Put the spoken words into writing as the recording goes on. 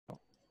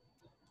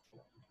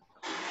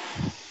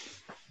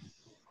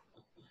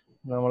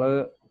നമ്മള്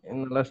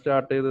ഇന്നലെ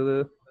സ്റ്റാർട്ട് ചെയ്തത്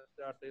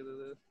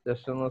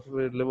ജസ്റ്റ് ഒന്ന്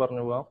സ്പീഡിൽ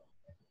പറഞ്ഞു പോവാം.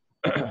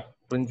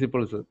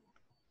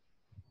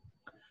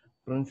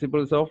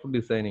 Principles of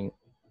designing.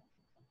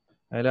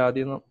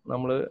 അതിലാദ്യം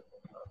നമ്മൾ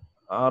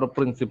 6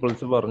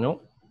 പ്രിൻസിപ്പിൾസ് പറഞ്ഞു.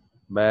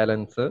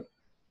 Balance,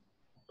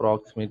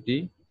 proximity,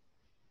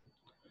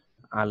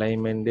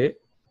 alignment,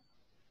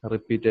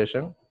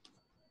 repetition,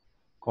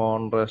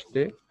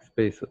 contrast,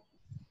 space.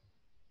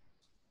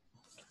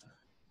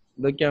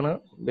 ഇതൊക്കെയാണ്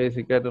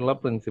ബേസിക് ആയിട്ടുള്ള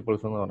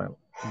പ്രിൻസിപ്പിൾസ് എന്ന് പറയുന്നത്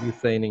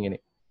ഡിസൈനിങ്ങിന്.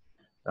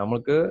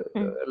 നമുക്ക്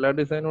എല്ലാ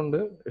ഡിസൈനും ഉണ്ട്,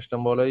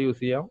 ഇഷ്ടംപോലെ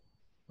യൂസ് ചെയ്യാം.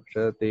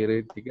 പക്ഷെ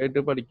തിയറിറ്റിക്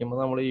ആയിട്ട് പഠിക്കുമ്പോൾ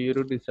നമ്മൾ ഈ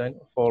ഒരു ഡിസൈൻ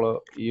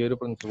ഈ ഒരു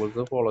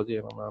പ്രിൻസിപ്പിൾസ് ഫോളോ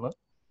ചെയ്യണം എന്നാണ്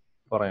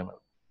പറയുന്നത്.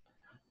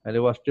 അതിൽ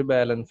ഫസ്റ്റ്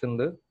ബാലൻസ്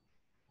ഉണ്ട്.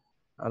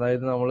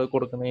 അതായത് നമ്മൾ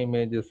കൊടുക്കുന്ന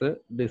ഇമേജസ്,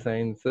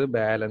 ഡിസൈൻസ്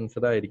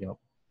ബാലൻസ്ഡ് ആയിരിക്കണം.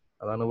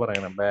 അതാണ്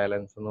പറയുന്നത്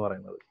ബാലൻസ് എന്ന്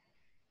പറയുന്നത്.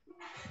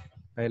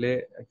 അതിൽ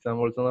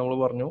എക്സാമ്പിൾസ് നമ്മൾ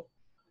പറഞ്ഞു.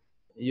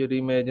 ഈ ഒരു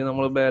ഇമേജ്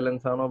നമ്മൾ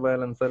ബാലൻസ് ആണോ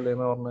ബാലൻസ് അല്ലേ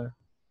എന്ന് പറഞ്ഞ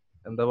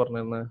എന്താ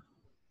പറഞ്ഞിരുന്നത്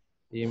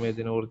ഈ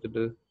ഇമേജിനെ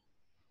കുറിച്ചിട്ട്?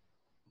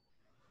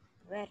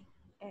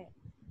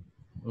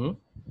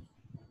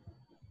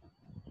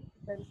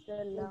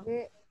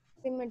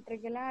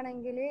 സിമെട്രിക്കൽ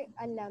ആണെങ്കിൽ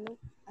അല്ലാന്നും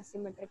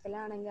അസിമെട്രിക്കൽ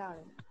ആണെങ്കിൽ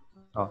ആണ്.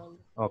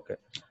 ഓക്കെ.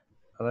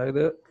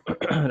 അതായത്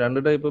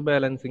 2 ടൈപ്പ്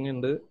ബാലൻസിങ്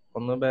ഉണ്ട്.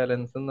 ഒന്ന്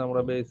ബാലൻസ്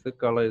നമ്മുടെ ബേസ്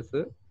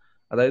കളേഴ്സ്,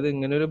 അതായത്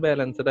ഇങ്ങനെ ഒരു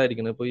ബാലൻസ്ഡ്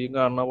ആയിരിക്കണം. ഇപ്പൊ ഈ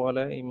കാണുന്ന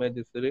പോലെ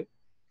ഇമേജസിൽ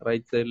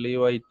റൈറ്റ് സൈഡിൽ ഈ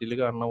വൈറ്റിൽ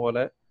കാണുന്ന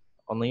പോലെ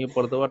ഒന്നെങ്കിൽ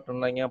ഇപ്പുറത്ത് ബട്ടൺ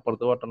ഉണ്ടെങ്കിൽ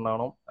അപ്പുറത്ത് ബട്ടൺ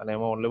ഉണ്ടാവണം,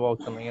 അല്ലെങ്കിൽ മുകളിൽ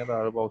ബോക്സ് ഉണ്ടെങ്കിൽ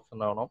താഴെ ബോക്സ്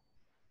ഉണ്ടാവണം.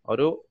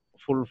 ഒരു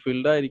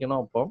ഫുൾഫിൽഡ് ആയിരിക്കണം,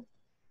 ഒപ്പം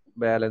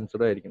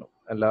ബാലൻസ്ഡ് ആയിരിക്കണം.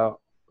 എല്ലാ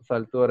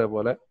സ്ഥലത്തും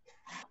ഒരേപോലെ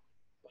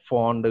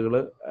ഫോണ്ടുകൾ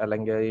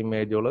അല്ലെങ്കിൽ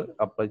ഇമേജുകൾ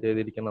അപ്ലൈ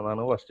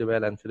ചെയ്തിരിക്കുന്നതാണ് ഫസ്റ്റ്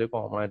ബാലൻസിൽ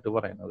കോമൺ ആയിട്ട്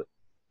പറയുന്നത്.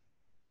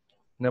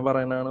 പിന്നെ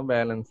പറയുന്നതാണ്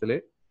ബാലൻസിൽ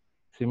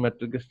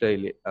സിമെട്രിക്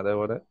സ്റ്റൈല്.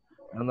 അതേപോലെ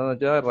എന്താണെന്ന്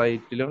വെച്ചാൽ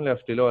റൈറ്റിലും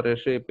ലെഫ്റ്റിലും ഒരേ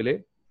ഷേപ്പിൽ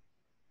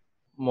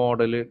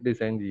മോഡൽ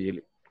ഡിസൈൻ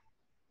ചെയ്യല്.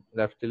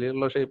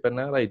 ലെഫ്റ്റിലുള്ള ഷേപ്പ്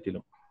തന്നെ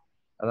റൈറ്റിലും,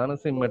 അതാണ്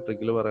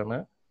സിമെട്രിക്കൽ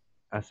പറയുന്നത്.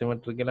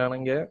 അസിമെട്രിക്കൽ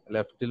ആണെങ്കിൽ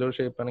ലെഫ്റ്റിലൊരു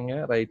ഷേപ്പ് ആണെങ്കിൽ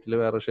റൈറ്റിൽ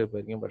വേറെ ഷേപ്പ്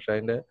ആയിരിക്കും. പക്ഷെ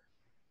അതിന്റെ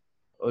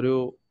ഒരു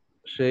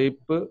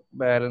ഷേപ്പ്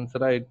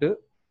ബാലൻസ്ഡ് ആയിട്ട്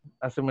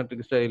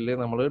അസിമെട്രിക് സ്റ്റൈലിൽ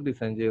നമ്മൾ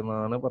ഡിസൈൻ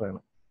ചെയ്യുന്നതാണ്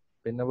പറയുന്നത്.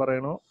 പിന്നെ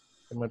പറയണു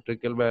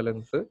സിമെട്രിക്കൽ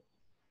ബാലൻസ്,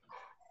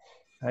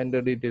 അതിന്റെ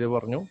ഡീറ്റെയിൽ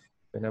പറഞ്ഞു.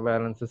 പിന്നെ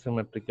ബാലൻസ്,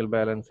 സിമെട്രിക്കൽ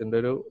ബാലൻസിന്റെ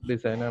ഒരു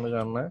ഡിസൈൻ ആണ്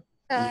കാണുന്നത്.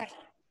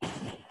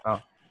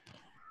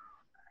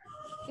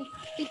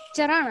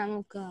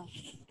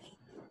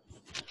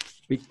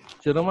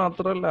 പിക്ചർ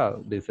മാത്രല്ല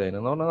ഡിസൈൻ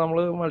എന്ന് പറഞ്ഞാൽ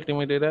നമ്മള്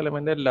മൾട്ടിമീഡിയ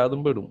എലമെന്റ് എല്ലാതും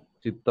പെടും.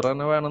 ചിത്രം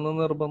തന്നെ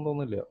വേണമെന്ന്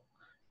നിർബന്ധമൊന്നുമില്ല.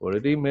 ഒരു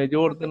ഇമേജ്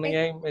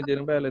കൊടുത്തിട്ടുണ്ടെങ്കിൽ ആ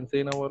ഇമേജിന് ബാലൻസ്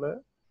ചെയ്യുന്ന പോലെ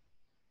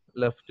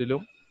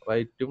ലെഫ്റ്റിലും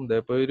റൈറ്റും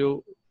ഇതേപ്പോ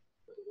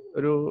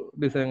ഒരു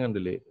ഡിസൈൻ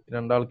കണ്ടില്ലേ,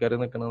 2 ആൾക്കാർ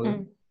നിൽക്കുന്നത്.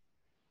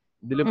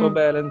 ഇതിലിപ്പോ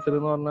ബാലൻസ്ഡ്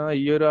എന്ന് പറഞ്ഞാൽ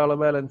ഈ ഒരാളെ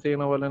ബാലൻസ്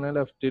ചെയ്യുന്ന പോലെ തന്നെ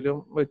ലെഫ്റ്റിലും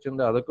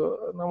വെച്ചിട്ടുണ്ട്. അതൊക്കെ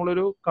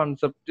നമ്മളൊരു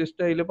കൺസെപ്റ്റ്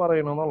സ്റ്റൈല്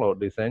പറയണമെന്നുള്ളൂ.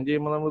 ഡിസൈൻ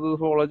ചെയ്യുമ്പോൾ നമ്മൾ ഇത്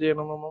ഫോളോ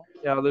ചെയ്യണമെന്നൊന്നും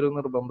യാതൊരു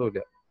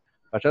നിർബന്ധമില്ല.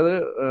 പക്ഷെ അത്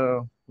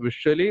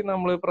വിഷ്വലി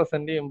നമ്മൾ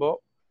പ്രസന്റ് ചെയ്യുമ്പോൾ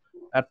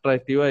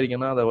അട്രാക്റ്റീവ്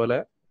ആയിരിക്കണം. അതേപോലെ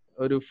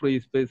ഒരു ഫ്രീ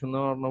സ്പേസ് എന്ന്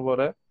പറഞ്ഞ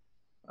പോലെ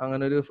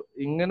അങ്ങനെ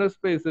ഇങ്ങനെ ഒരു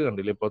സ്പേസ്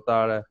കണ്ടില്ല. ഇപ്പൊ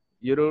താഴെ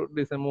ഈ ഒരു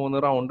ഡിസൈൻ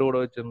 3 റൗണ്ട് കൂടെ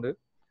വെച്ചിട്ടുണ്ട്.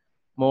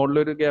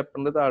 മുകളിലൊരു ഗ്യാപ്പ്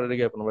ഉണ്ട്, താഴെ ഒരു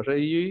ഗ്യാപ്പ് ഉണ്ട്. പക്ഷെ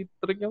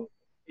ഇത്രയ്ക്കും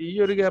ഈ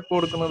ഒരു ഗ്യാപ്പ്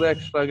കൊടുക്കുന്നത്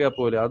എക്സ്ട്രാ ഗ്യാപ്പ്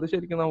പോലെ, അത്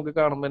ശരിക്കും നമുക്ക്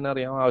കാണുമ്പോൾ തന്നെ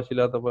അറിയാം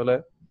ആവശ്യമില്ലാത്ത പോലെ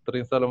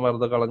ഇത്രയും സ്ഥലം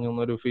വെറുതെ കളഞ്ഞു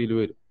എന്നൊരു ഫീൽ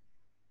വരും.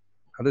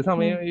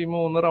 അതേസമയം ഈ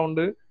 3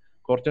 റൗണ്ട്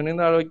കുറച്ചുകൂടി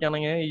താഴെ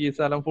വെക്കുകയാണെങ്കിൽ ഈ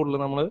സ്ഥലം ഫുള്ള്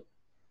നമ്മൾ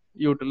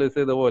യൂട്ടിലൈസ്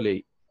ചെയ്ത പോലെ,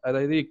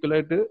 അതായത് ഈക്വൽ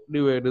ആയിട്ട്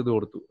ഡിവൈഡ് ചെയ്ത്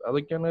കൊടുത്തു.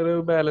 അതൊക്കെയാണ് ഒരു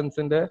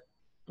ബാലൻസിന്റെ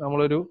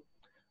നമ്മളൊരു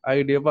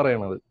ഐഡിയ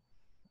പറയണത്.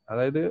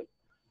 അതായത്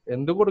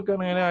എന്ത്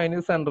കൊടുക്കുകയാണെങ്കിലും അതിന്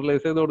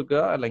സെൻട്രലൈസ് ചെയ്ത്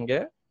കൊടുക്കുക,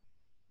 അല്ലെങ്കിൽ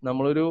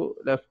നമ്മളൊരു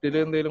ലെഫ്റ്റിൽ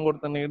എന്തെങ്കിലും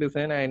കൊടുത്തിട്ടുണ്ടെങ്കിൽ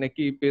ഡിസൈൻ അതിനെ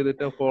കീപ്പ്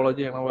ചെയ്തിട്ട് ഫോളോ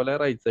ചെയ്യണ പോലെ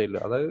റൈറ്റ് സൈഡിൽ,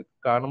 അതായത്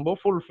കാണുമ്പോൾ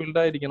ഫുൾഫിൽഡ്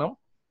ആയിരിക്കണം.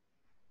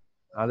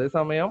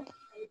 അതേസമയം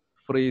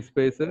ഫ്രീ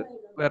സ്പേസ്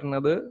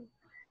വരുന്നത്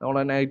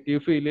നമ്മളെ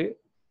നെഗറ്റീവ് ഫീല്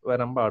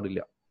വരാൻ പാടില്ല.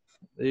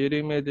 ഈ ഒരു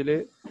ഇമേജില്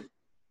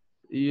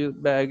ഈ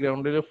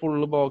ബാക്ക്ഗ്രൗണ്ടിൽ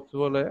ഫുള്ള് ബോക്സ്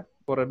പോലെ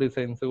കുറെ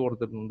ഡിസൈൻസ്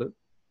കൊടുത്തിട്ടുണ്ട്.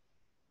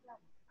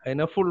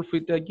 അതിനെ ഫുൾ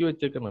ഫിറ്റ് ആക്കി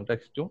വെച്ചേക്കണം.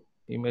 ടെക്സ്റ്റും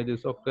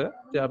ഇമേജസും ഒക്കെ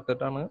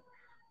ചേർത്തിട്ടാണ്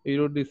ഈ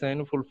ഒരു ഡിസൈൻ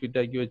ഫുൾ ഫിറ്റ്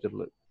ആക്കി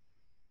വെച്ചിട്ടുള്ളത്.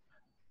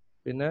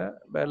 പിന്നെ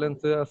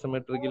ബാലൻസ്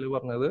അസിമെട്രിക്കൽ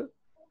പറഞ്ഞത്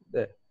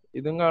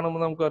ഇതും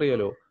കാണുമ്പോൾ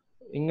നമുക്കറിയാലോ,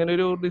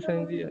 ഇങ്ങനൊരു ഡിസൈൻ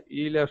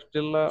ഈ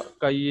ലെഫ്റ്റുള്ള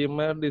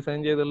കയ്യുമ്മ ഡിസൈൻ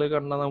ചെയ്തുള്ളത്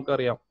കണ്ടാൽ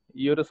നമുക്കറിയാം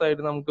ഈ ഒരു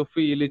സൈഡ് നമുക്ക്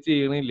ഫീൽ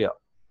ചെയ്യണില്ല.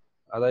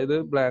 അതായത്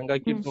ബ്ലാങ്ക്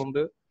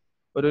ആക്കിയിട്ടുണ്ട്,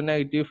 ഒരു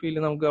നെഗറ്റീവ് ഫീൽ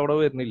നമുക്ക് അവിടെ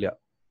വരുന്നില്ല.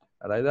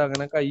 അതായത്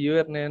അങ്ങനെ കൈ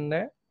വരുന്നതിന്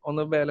തന്നെ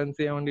ഒന്ന് ബാലൻസ്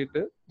ചെയ്യാൻ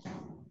വേണ്ടിയിട്ട്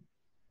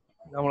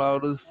നമ്മൾ ആ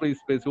ഒരു ഫ്രീ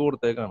സ്പേസ്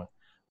കൊടുത്തേക്കാണ്.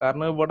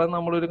 കാരണം ഇവിടെ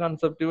നമ്മളൊരു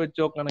കൺസെപ്റ്റ് വെച്ച്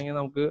നോക്കുകയാണെങ്കിൽ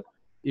നമുക്ക്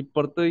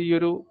ഇപ്പുറത്ത് ഈ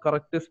ഒരു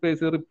കറക്റ്റ്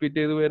സ്പേസ് റിപ്പീറ്റ്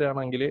ചെയ്ത്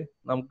വരികയാണെങ്കിൽ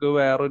നമുക്ക്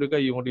വേറൊരു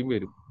കൈയും കൂടിയും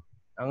വരും.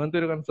 അങ്ങനത്തെ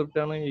ഒരു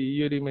കൺസെപ്റ്റാണ് ഈ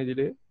ഒരു ഇമേജിൽ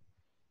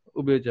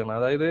ഉപയോഗിച്ചാണ്.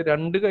 അതായത്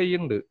 2 കൈ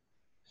ഉണ്ട്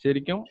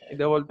ശരിക്കും.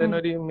 ഇതേപോലെ തന്നെ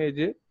ഒരു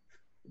ഇമേജ്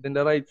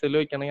ഇതിന്റെ റൈറ്റ് സൈഡിൽ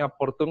വെക്കുകയാണെങ്കിൽ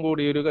അപ്പുറത്തും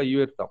കൂടി ഒരു കൈ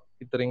വരുത്താം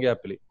ഇത്രയും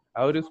ഗ്യാപ്പിൽ.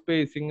 ആ ഒരു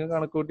സ്പേസിങ്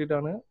കണക്ക്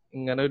കൂട്ടിയിട്ടാണ്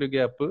ഇങ്ങനെ ഒരു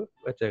ഗ്യാപ്പ്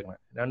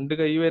വെച്ചേക്കണത്. 2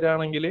 കൈ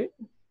വരാണെങ്കിൽ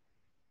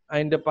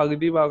അതിന്റെ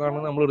പകുതി ഭാഗമാണ്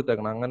നമ്മൾ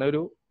എടുത്തേക്കണം. അങ്ങനെ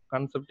ഒരു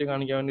കൺസെപ്റ്റ്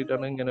കാണിക്കാൻ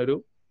വേണ്ടിയിട്ടാണ് ഇങ്ങനെ ഒരു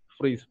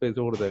ഫ്രീ സ്പേസ്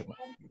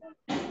കൊടുത്തേക്കുന്നത്.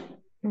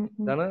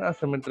 ഇതാണ്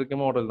അസിമെട്രിക്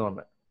മോഡൽ എന്ന്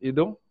പറഞ്ഞത്.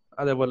 ഇതും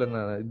അതേപോലെ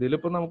തന്നെയാണ്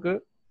ഇതിലിപ്പോ നമുക്ക്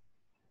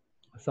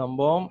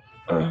സംഭവം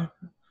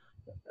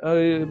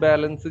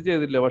ബാലൻസ്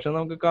ചെയ്തില്ല, പക്ഷെ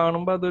നമുക്ക്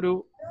കാണുമ്പോ അതൊരു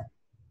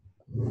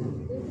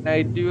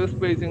നെഗറ്റീവ്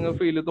സ്പേസിങ്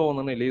ഫീല്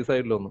തോന്നണില്ല ഈ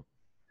സൈഡിലൊന്നും.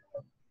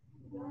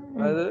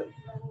 അതായത്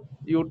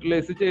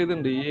യൂട്ടിലൈസ്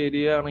ചെയ്തിട്ടുണ്ട് ഈ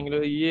ഏരിയ ആണെങ്കിൽ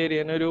ഈ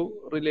ഏരിയനെ ഒരു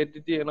റിലേറ്റ്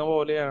ചെയ്യണ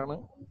പോലെയാണ്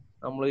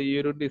നമ്മൾ ഈ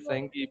ഒരു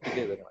ഡിസൈൻ കീപ്പ്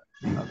ചെയ്തേക്കുന്നത്.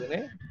 അതിന്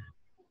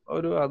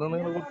അത്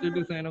നിങ്ങൾ കുറച്ച്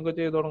ഡിസൈൻ ഒക്കെ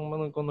ചെയ്ത് തുടങ്ങുമ്പോൾ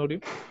നിങ്ങൾക്ക് ഒന്നുകൂടി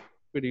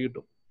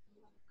പിടികിട്ടും.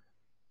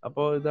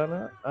 അപ്പോൾ ഇതാണ്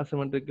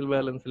അസിമെട്രിക്കൽ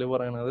ബാലൻസിൽ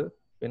പറയണത്.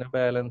 പിന്നെ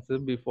ബാലൻസ്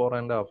ബിഫോർ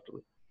ആൻഡ് ആഫ്റ്റർ.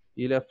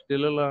 ഈ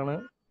ലെഫ്റ്റിലുള്ളതാണ്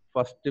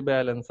ഫസ്റ്റ്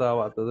ബാലൻസ്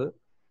ആവാത്തത്.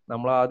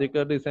 നമ്മൾ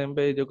ആദ്യമൊക്കെ ഡിസൈൻ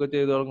പേജ് ഒക്കെ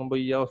ചെയ്ത് തുടങ്ങുമ്പോൾ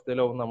ഈ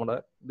അവസ്ഥയിലാവും നമ്മുടെ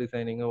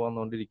ഡിസൈനിങ്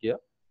വന്നുകൊണ്ടിരിക്കുക.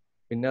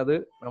 പിന്നെ അത്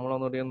നമ്മൾ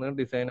ഒന്നുകൂടി ഒന്ന്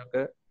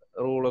ഡിസൈനൊക്കെ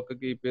റൂളൊക്കെ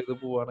കീപ്പ് ചെയ്ത്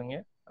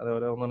പോവുകയാണെങ്കിൽ,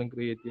 അതേപോലെ ഒന്നും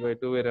ക്രിയേറ്റീവ്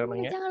ആയിട്ട്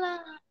വരികയാണെങ്കിൽ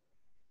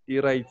ഈ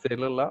റൈറ്റ്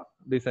സൈഡിലുള്ള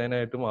ഡിസൈൻ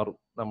ആയിട്ട് മാറും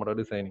നമ്മുടെ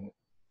ഡിസൈനിങ്.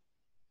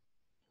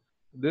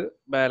 ഇത്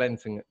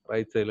ബാലൻസിങ്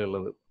റൈറ്റ്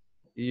സൈഡിലുള്ളത്.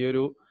 ഈ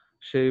ഒരു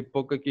ഷേപ്പ്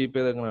ഒക്കെ കീപ്പ്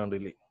ചെയ്തേക്കണ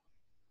കണ്ടില്ലേ,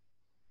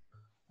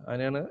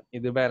 അതിനാണ്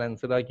ഇത്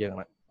ബാലൻസ്ഡ്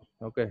ആക്കിയേക്കണേ.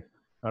 ഓക്കെ,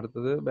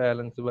 അടുത്തത്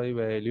ബാലൻസ് ബൈ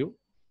വാല്യൂ.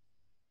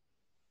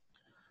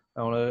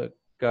 നമ്മള്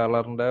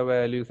കളറിന്റെ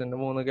വാല്യൂസിന്റെ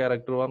 3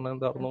 ക്യാരക്ടർ പറഞ്ഞ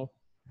എന്തായിരുന്നു?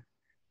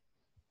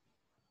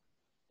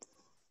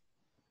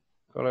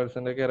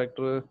 കളേഴ്സിന്റെ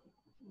ക്യാരക്ടർ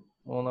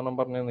 3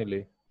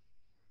 പറഞ്ഞില്ലേ?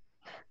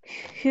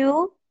 Hugh,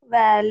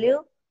 value,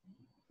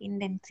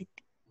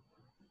 intensity.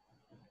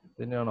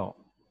 തന്നെയാണോ?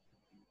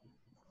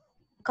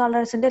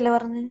 കളേഴ്സിന്റെ അല്ലേ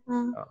പറഞ്ഞു?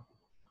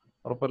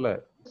 ഉറപ്പല്ലേ?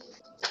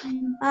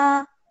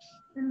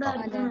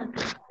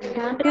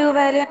 Hugh,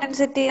 value,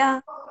 intensity.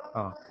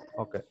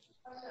 ഓക്കെ.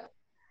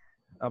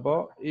 അപ്പോ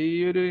ഈ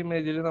ഒരു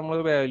ഇമേജിൽ നമ്മൾ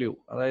വാല്യൂ,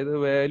 അതായത്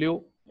വാല്യൂ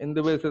എന്ത്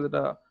ബേസ്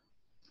ചെയ്തിട്ടാ?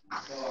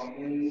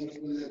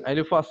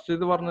 അതില് ഫസ്റ്റ്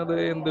ഇത് പറഞ്ഞത്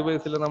എന്ത്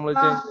ബേസിൽ നമ്മൾ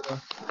ചേഞ്ച് ചെയ്യണം?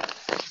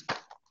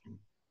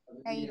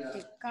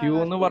 ഹ്യൂ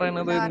എന്ന്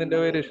പറയുന്നത് എന്തിന്റെ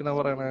വേരിയേഷനാ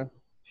പറയണേ?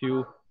 ഹ്യൂ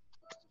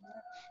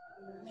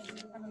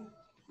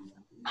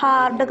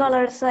ഹാർഡ്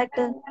കളേഴ്സ്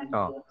ആയിട്ട്.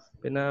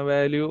 പിന്നെ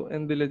വാല്യൂ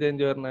എന്തില്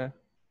ചേഞ്ച് വരണേ?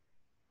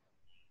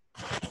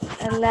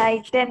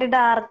 ലൈറ്റ് ആൻഡ്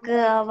ഡാർക്ക്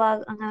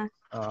അങ്ങനെ.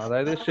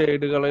 അതായത്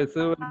ഷെയ്ഡ്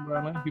കളേഴ്സ്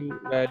വരുമ്പോഴാണ് ഹ്യൂ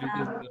വാല്യൂ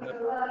ചേഞ്ച് ചെയ്യുന്നത്.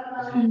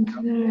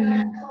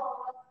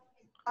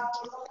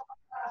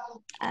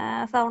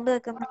 സൗണ്ട്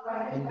കേൾക്കുന്നു.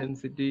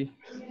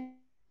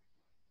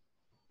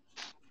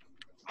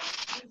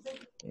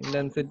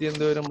 ഇന്റൻസിറ്റി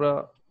എന്ത് വരുമ്പോഴാ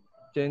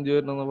ചേഞ്ച്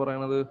വരണമെന്ന്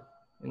പറയണത്?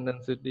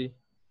 ഇന്റൻസിറ്റി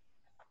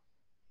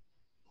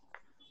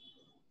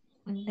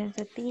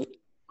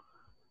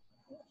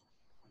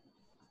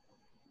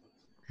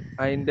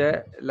അതിന്റെ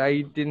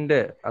ലൈറ്റിന്റെ,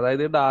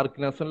 അതായത്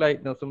ഡാർക്ക്നെസ്സും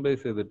ലൈറ്റ്നെസ്സും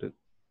ബേസ് ചെയ്തിട്ട്.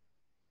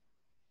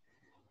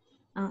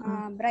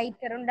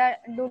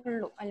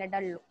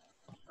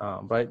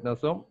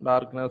 ബ്രൈറ്റ്നെസ്സും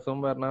ഡാർക്ക്നെസ്സും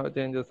വരുന്ന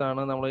ചേഞ്ചസ്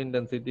ആണ് നമ്മൾ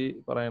ഇന്റൻസിറ്റി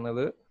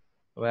പറയണത്.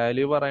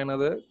 വാല്യൂ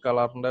പറയണത്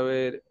കളറിന്റെ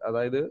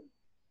അതായത്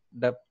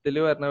ഡെപ്തിൽ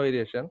വരുന്ന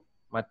വേരിയേഷൻ,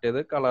 മറ്റേത്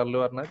കളറിൽ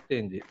വരുന്ന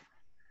ചേഞ്ച്.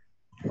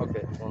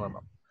 ഓക്കെ,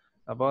 3.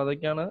 അപ്പോൾ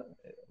അതൊക്കെയാണ്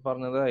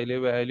പറഞ്ഞത്. അതിൽ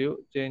വാല്യൂ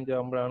ചേഞ്ച്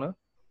ആകുമ്പോഴാണ്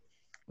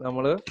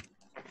നമ്മൾ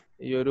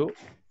ഈ ഒരു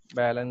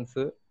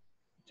ബാലൻസ്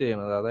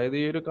ചെയ്യണത്. അതായത്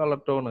ഈ ഒരു കളർ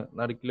ടോണ്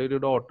നടുക്കിലൊരു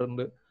ഡോട്ട്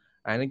ഉണ്ട്,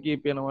 അതിനെ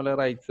കീപ്പ് ചെയ്യണ പോലെ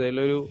റൈറ്റ്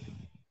സൈഡിലൊരു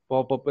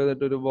പോപ്പപ്പ്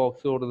ചെയ്തിട്ട് ഒരു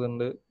ബോക്സ്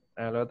കൊടുത്തിട്ടുണ്ട്.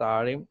 അതുപോലെ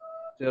താഴെയും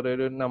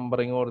ചെറിയൊരു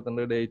നമ്പറിങ്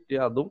കൊടുത്തിട്ടുണ്ട്, ഡേറ്റ്.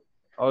 അതും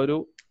ആ ഒരു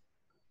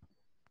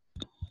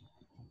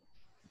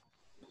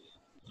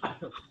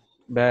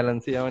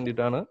ബാലൻസ് ചെയ്യാൻ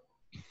വേണ്ടിയിട്ടാണ്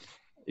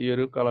ഈ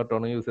ഒരു കളർ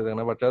ടോൺ യൂസ്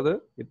ചെയ്തേക്കുന്നത്. പക്ഷെ അത്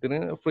ഇതിന്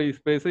ഫ്രീ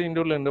സ്പേസ്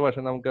ഇതിൻ്റെ ഉള്ളിലുണ്ട്,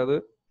 പക്ഷെ നമുക്കത്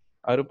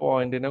ആ ഒരു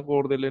പോയിന്റിനെ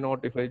കൂടുതൽ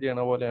നോട്ടിഫൈ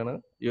ചെയ്യണ പോലെയാണ്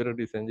ഈ ഒരു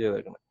ഡിസൈൻ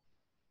ചെയ്തേക്കുന്നത്.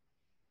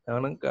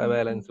 അതാണ്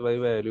ബാലൻസ് ബൈ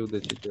വാല്യൂ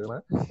ഉദ്ദേശിക്കുന്നത്.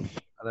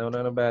 അതേപോലെ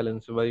തന്നെ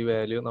ബാലൻസ് ബൈ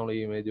വാല്യൂ നമ്മൾ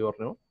ഇമേജ്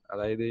പറഞ്ഞു.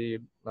 അതായത് ഈ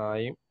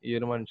നായും ഈ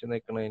ഒരു മനുഷ്യൻ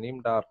നിൽക്കുന്നതിനെയും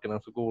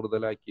ഡാർക്ക്നെസ്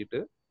കൂടുതലാക്കിയിട്ട്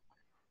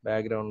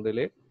ബാക്ക്ഗ്രൗണ്ടിൽ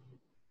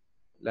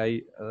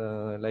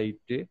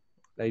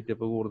ലൈറ്റ്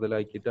അപ്പ്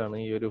കൂടുതലാക്കിയിട്ടാണ്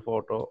ഈ ഒരു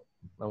ഫോട്ടോ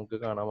നമുക്ക്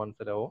കാണാൻ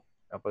മനസ്സിലാവും.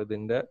 അപ്പൊ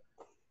ഇതിന്റെ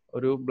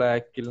ഒരു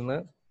ബ്ലാക്കിൽ നിന്ന്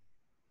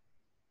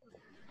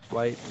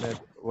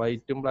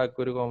വൈറ്റും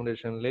ബ്ലാക്കും ഒരു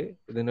കോമ്പിനേഷനിൽ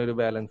ഇതിനൊരു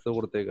ബാലൻസ്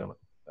കൊടുത്തേക്കാണ്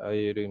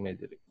ഈ ഒരു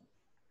ഇമേജിൽ.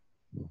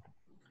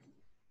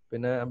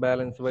 പിന്നെ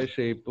ബാലൻസ് ബൈ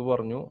ഷേപ്പ്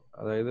പറഞ്ഞു.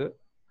 അതായത്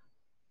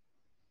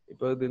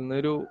ഇപ്പൊ ഇതിൽ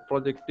നിന്നൊരു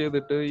പ്രൊജക്ട്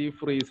ചെയ്തിട്ട് ഈ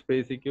ഫ്രീ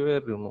സ്പേസിക്ക്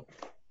വരുന്നു.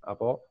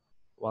 അപ്പോ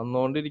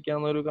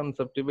വന്നുകൊണ്ടിരിക്കാവുന്ന ഒരു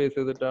കൺസെപ്റ്റ് ബേസ്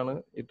ചെയ്തിട്ടാണ്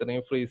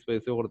ഇത്രയും ഫ്രീ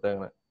സ്പേസ്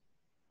കൊടുത്തേക്കണത്.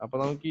 അപ്പൊ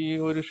നമുക്ക് ഈ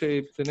ഒരു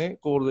ഷേപ്സിന്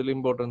കൂടുതൽ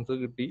ഇമ്പോർട്ടൻസ്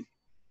കിട്ടി.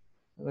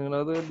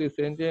 നിങ്ങളത്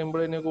ഡിസൈൻ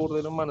ചെയ്യുമ്പോഴേ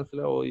കൂടുതലും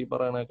മനസ്സിലാവും. ഈ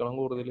പറയണേക്കാളും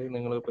കൂടുതൽ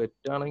നിങ്ങൾ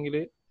പറ്റുകയാണെങ്കിൽ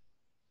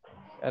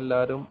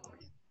എല്ലാവരും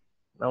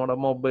നമ്മുടെ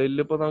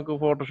മൊബൈലിൽ ഇപ്പൊ നമുക്ക്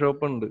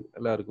ഫോട്ടോഷോപ്പ് ഉണ്ട്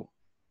എല്ലാവർക്കും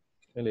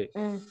അല്ലേ?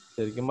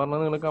 ശരിക്കും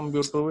പറഞ്ഞാൽ നിങ്ങൾ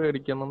കമ്പ്യൂട്ടർ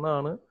മേടിക്കണം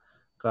എന്നാണ്.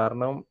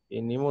 കാരണം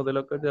ഇനി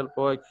മുതലൊക്കെ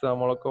ചിലപ്പോൾ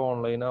എക്സാമുകളൊക്കെ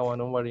ഓൺലൈൻ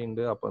ആവാനും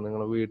വഴിയുണ്ട്. അപ്പൊ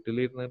നിങ്ങൾ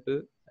വീട്ടിലിരുന്നിട്ട്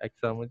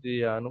എക്സാം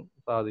ചെയ്യാനും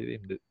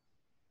സാധ്യതയുണ്ട്.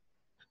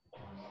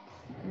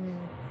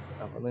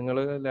 അപ്പൊ നിങ്ങൾ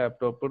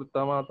ലാപ്ടോപ്പ്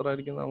എടുത്താൽ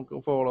മാത്രമായിരിക്കും നമുക്ക്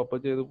ഫോളോ അപ്പ്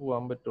ചെയ്ത്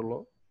പോകാൻ പറ്റുള്ളൂ.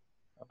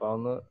 അപ്പൊ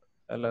അതൊന്ന്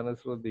എല്ലാവരും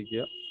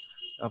ശ്രദ്ധിക്കുക.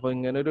 അപ്പൊ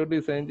ഇങ്ങനെ ഒരു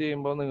ഡിസൈൻ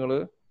ചെയ്യുമ്പോൾ നിങ്ങൾ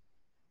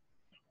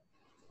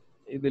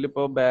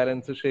ഇതിലിപ്പോ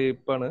ബാലൻസ്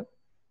ഷേപ്പാണ്.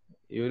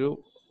 ഈ ഒരു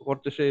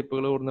കുറച്ച്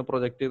ഷേപ്പുകൾ ഇവിടുന്ന്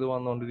പ്രൊജക്ട് ചെയ്ത്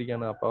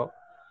വന്നുകൊണ്ടിരിക്കുകയാണ്. അപ്പോൾ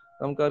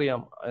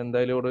നമുക്കറിയാം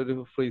എന്തായാലും ഇവിടെ ഒരു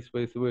ഫ്രീ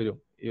സ്പേസ് വരും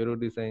ഈ ഒരു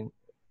ഡിസൈൻ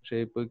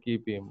ഷേപ്പ്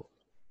കീപ്പ് ചെയ്യുമ്പോൾ.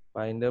 അപ്പൊ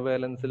അതിന്റെ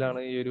ബാലൻസിലാണ്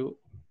ഈ ഒരു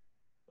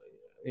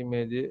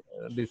ഇമേജ്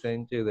ഡിസൈൻ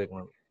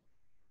ചെയ്തേക്കുന്നത്.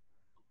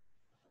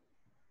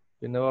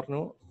 പിന്നെ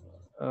പറഞ്ഞു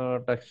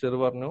ടെക്സ്ചർ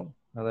പറഞ്ഞു,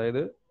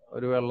 അതായത്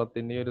ഒരു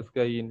വെള്ളത്തിന്റെയും ഒരു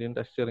സ്കൈന്റെയും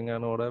ടെക്സ്ചറിങ്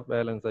ആണ് ഇവിടെ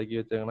ബാലൻസ് ആക്കി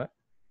വെച്ചേക്കണേ.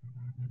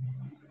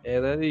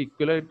 ഏതായത്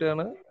ഈക്വൽ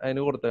ആയിട്ടാണ്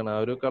അതിന് കൊടുത്തേക്കണേ.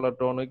 ആ ഒരു കളർ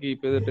ടോൺ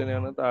കീപ്പ് ചെയ്തിട്ട്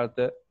തന്നെയാണ്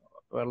താഴത്തെ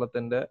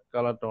വെള്ളത്തിന്റെ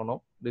കളർ ടോണും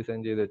ഡിസൈൻ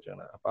ചെയ്ത്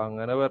വെച്ചാണ്. അപ്പൊ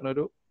അങ്ങനെ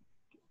പറഞ്ഞൊരു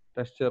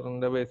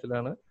ടെക്സ്ചറിന്റെ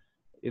ബേസിലാണ്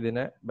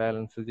ഇതിനെ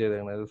ബാലൻസ്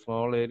ചെയ്തേക്കുന്നത്.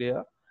 Small area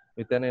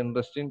with an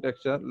interesting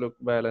texture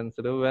look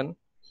balanced when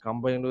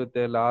combined with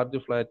a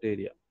large flat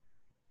area.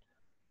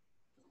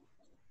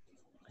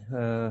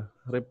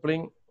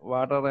 Rippling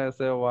water as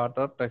a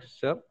water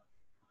texture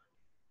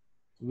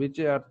which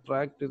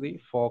attract the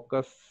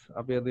focus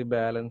appear the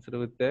balanced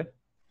with a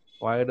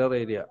wider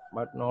area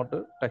but not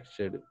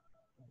textured.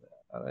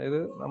 അതായത്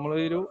നമ്മൾ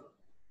ഒരു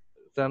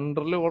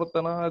central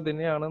കൊടുത്തണ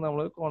അതിനെയാണ്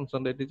നമ്മൾ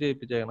concentrate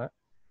ചെയ്യിപ്പിച്ചേക്കണേ.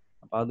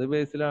 അപ്പൊ അത്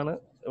ബേസിലാണ്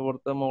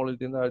ഇവിടുത്തെ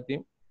മുകളിലത്തെയും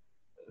താഴത്തെയും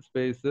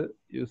space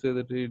use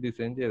ചെയ്തിട്ട് ഈ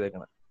ഡിസൈൻ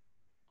ചെയ്തേക്കണേ.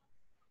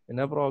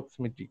 പിന്നെ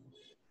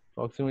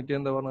പ്രോക്സിമിറ്റി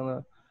എന്താ പറഞ്ഞത്?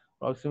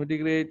 Proximity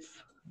creates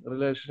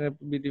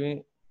relationship between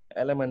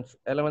elements.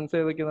 Elements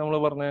ഏതൊക്കെയാ നമ്മൾ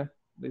പറഞ്ഞ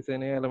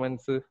designing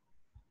elements?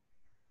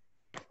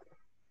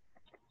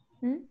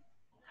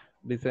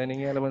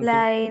 Designing elements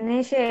line,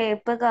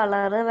 shape,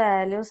 colour,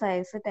 value,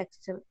 size,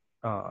 texture.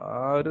 ആ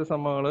ഒരു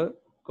സംഭവങ്ങള്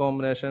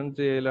കോമ്പിനേഷൻ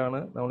ചെയ്യലാണ്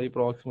നമ്മൾ ഈ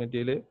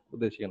പ്രോക്സിമിറ്റിയിൽ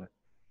ഉദ്ദേശിക്കുന്നത്.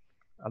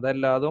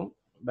 അതെല്ലാതും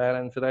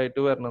ബാലൻസ്ഡ് ആയിട്ട്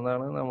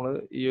വരണമെന്നാണ് നമ്മൾ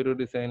ഈ ഒരു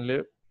ഡിസൈനിൽ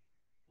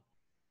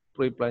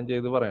പ്രീ പ്ലാൻ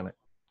ചെയ്ത് പറയണേ.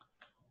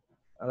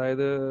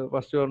 അതായത്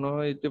ഫസ്റ്റ് പറഞ്ഞു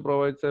it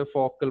provides A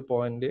focal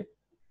point.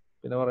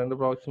 പിന്നെ പറയുന്നത്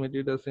proximity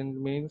doesn't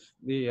means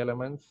the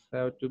elements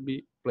have to B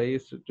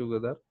placed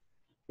together.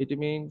 It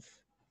means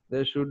they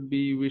should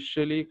be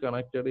visually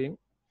connected in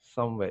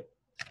some way.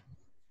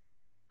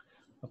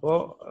 അപ്പോൾ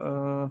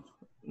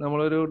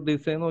നമ്മളൊരു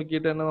ഡിസൈൻ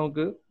നോക്കിയിട്ട് തന്നെ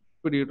നമുക്ക്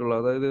പിടിയിട്ടുള്ളൂ.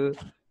 അതായത്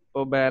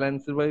ഇപ്പോൾ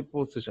ബാലൻസ്ഡ് ബൈ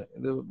പൊസിഷൻ.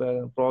 ഇത്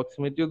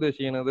പ്രോക്സിമിറ്റി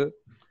ഉദ്ദേശിക്കുന്നത്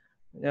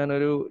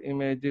ഞാനൊരു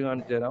ഇമേജ്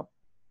കാണിച്ചു തരാം.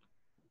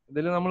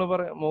 ഇതിൽ നമ്മൾ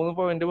 3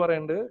 പോയിന്റ്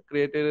പറയുന്നുണ്ട്.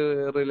 ക്രിയേറ്റ്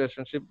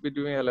റിലേഷൻഷിപ്പ്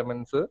ബിറ്റ്വീൻ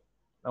എലമെന്റ്സ്,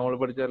 നമ്മൾ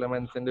പഠിച്ച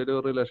എലമെന്റ്സിന്റെ ഒരു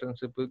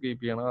റിലേഷൻഷിപ്പ്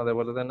കീപ്പ് ചെയ്യണം.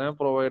 അതേപോലെ തന്നെ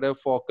പ്രൊവൈഡ് എ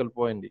ഫോക്കൽ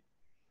പോയിന്റ്.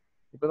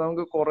 ഇപ്പൊ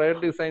നമുക്ക് കുറെ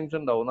ഡിസൈൻസ്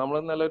ഉണ്ടാവും. നമ്മൾ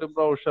ഇന്നലെ ഒരു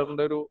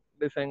ബ്രൗഷറിന്റെ ഒരു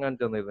ഡിസൈൻ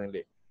കാണിച്ചു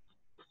തന്നിരുന്നില്ലേ?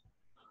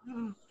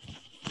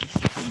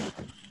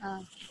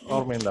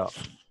 ഓർമ്മയുണ്ടോ?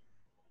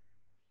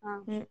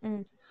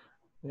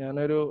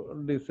 ഞാനൊരു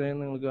ഡിസൈൻ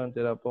നിങ്ങൾക്ക്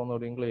കാണിച്ചു തരാം, അപ്പൊ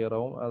ഒന്നുകൂടിയും ക്ലിയർ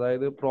ആവും.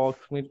 അതായത്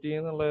പ്രോക്സിമിറ്റി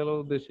എന്നുള്ള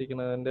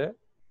ഉദ്ദേശിക്കുന്നതിന്റെ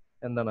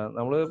എന്താണ്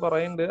നമ്മൾ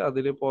പറയുന്നുണ്ട്,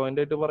 അതിൽ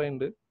പോയിന്റ് ആയിട്ട്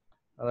പറയുന്നുണ്ട്.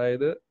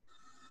 അതായത്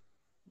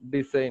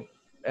ഡിസൈൻ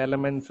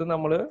എലമെന്റ്സ്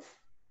നമ്മൾ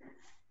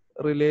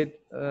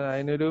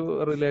അതിനൊരു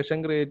റിലേഷൻ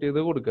ക്രിയേറ്റ്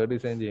ചെയ്ത് കൊടുക്കുക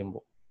ഡിസൈൻ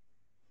ചെയ്യുമ്പോൾ.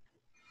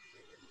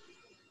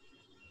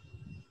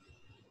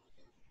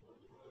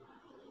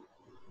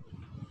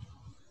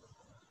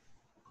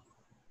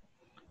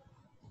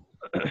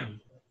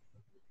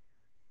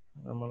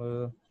 നമ്മള്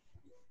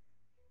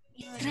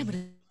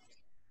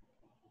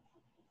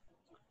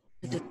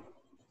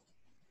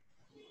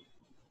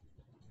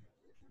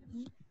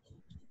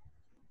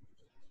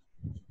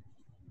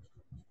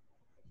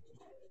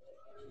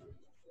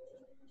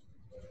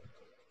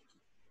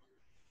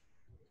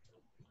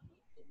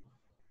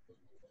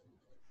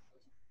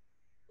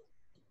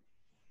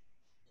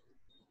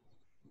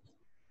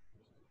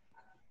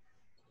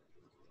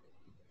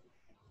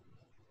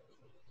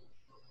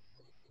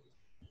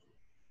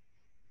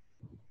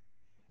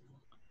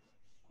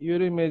ഈ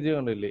ഒരു ഇമേജ്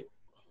കണ്ടില്ലേ?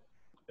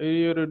 ഈ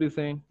ഒരു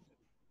ഡിസൈൻ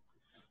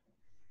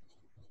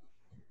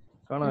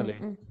കാണാല്ലേ?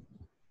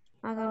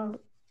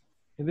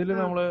 ഇതില്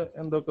നമ്മള്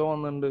എന്തൊക്കെ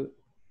വന്നിട്ടുണ്ട്?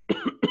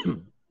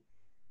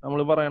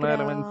 നമ്മൾ പറയണ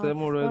എലമെന്റ്സ്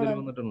മുഴുവൻ ഇതിൽ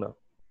വന്നിട്ടുണ്ടോ?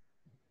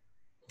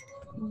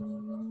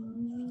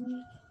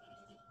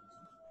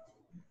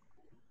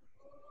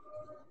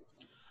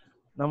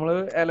 നമ്മള്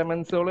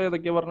എലമെന്റ്സുകൾ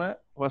ഏതൊക്കെയാ പറഞ്ഞ?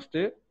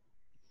 First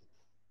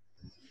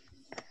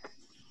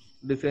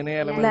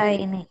designing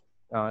element,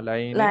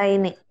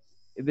 line.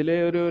 ഇതില്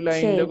ഒരു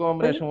ലൈനിന്റെ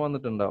കോമ്പിനേഷൻ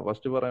വന്നിട്ടുണ്ടോ?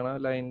 ഫസ്റ്റ് പറയണ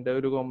ലൈനിന്റെ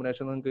ഒരു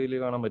കോമ്പിനേഷൻ നിങ്ങൾക്ക് ഇതിൽ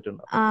കാണാൻ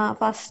പറ്റുന്നുണ്ടോ?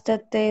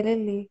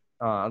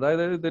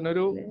 അതായത്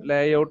ഇതിനൊരു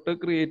ലേഔട്ട്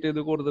ക്രിയേറ്റ്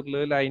ചെയ്ത്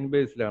കൊടുത്തിട്ടുള്ളത് ലൈൻ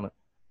ബേസിലാണ്.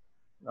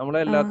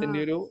 നമ്മളെല്ലാത്തിന്റെ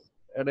ഒരു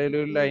ഇടയിൽ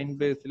ഒരു ലൈൻ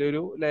ബേസിൽ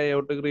ഒരു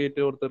ലേഔട്ട് ക്രിയേറ്റ്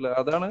ചെയ്ത് കൊടുത്തിട്ടുള്ളത്.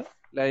 അതാണ്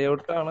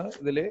ലേഔട്ട് ആണ്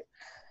ഇതില്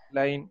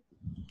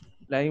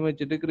ലൈൻ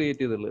വെച്ചിട്ട്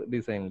ക്രിയേറ്റ് ചെയ്തിട്ടുള്ളത്.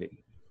 ഡിസൈനില്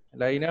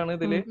ലൈനാണ്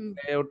ഇതില്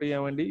ലേഔട്ട്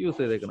ചെയ്യാൻ വേണ്ടി യൂസ്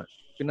ചെയ്തേക്കണത്.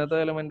 പിന്നത്തെ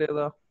എലമെന്റ്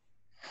ഏതാ?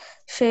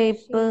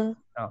 ഷേപ്പ്.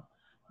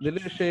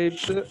 ഇതില്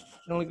ഷേപ്സ്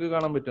നിങ്ങൾക്ക്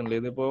കാണാൻ പറ്റുന്നില്ലേ?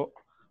 ഇതിപ്പോ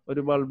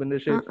ഒരു ബൾബിന്റെ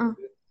ഷേപ്പ്.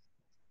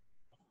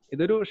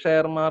 ഇതൊരു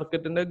ഷെയർ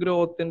മാർക്കറ്റിന്റെ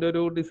ഗ്രോത്തിന്റെ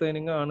ഒരു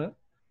ഡിസൈനിങ് ആണ്.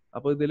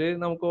 അപ്പൊ ഇതില്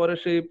നമുക്ക് ഓരോ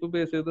ഷേപ്പ്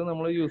ബേസ് ചെയ്ത്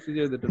നമ്മൾ യൂസ്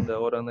ചെയ്തിട്ടുണ്ട്.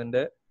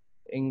 ഓരോന്നിന്റെ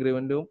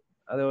ഇൻക്രിമെന്റും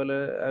അതേപോലെ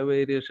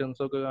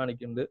വേരിയേഷൻസും ഒക്കെ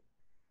കാണിക്കുന്നുണ്ട്.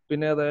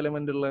 പിന്നെ ഏതാ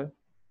എലമെന്റ് ഉള്ള?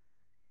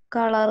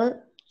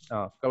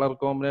 കളർ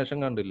കോമ്പിനേഷൻ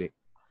കണ്ടില്ലേ?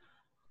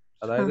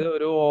 അതായത്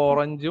ഒരു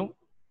ഓറഞ്ചും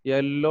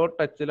യെല്ലോ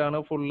ടച്ചിലാണ്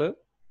ഫുള്ള്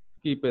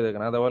കീപ്പ്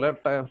ചെയ്തേക്കണം. അതേപോലെ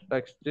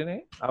ടെക്സ്റ്റിന്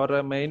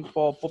അവരുടെ മെയിൻ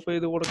പോപ്പപ്പ്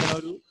ചെയ്ത് കൊടുക്കുന്ന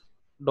ഒരു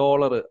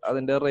ഡോളർ,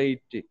 അതിന്റെ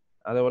റേറ്റ്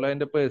അതേപോലെ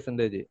അതിന്റെ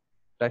പെർസെൻറ്റേജ്.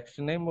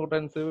 ടെക്സ്റ്റിന്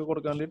ഇമ്പോർട്ടൻസ്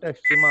കൊടുക്കാണ്ട്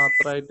ടെക്സ്റ്റ്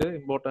മാത്രമായിട്ട്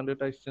ഇമ്പോർട്ടന്റ്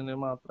ടെക്സ്റ്റിന്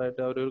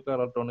മാത്രമായിട്ട് അവർ ഒരു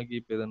കളർ ടോൺ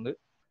കീപ്പ് ചെയ്തിട്ടുണ്ട്.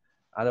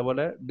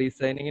 അതേപോലെ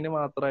ഡിസൈനിങ്ങിന്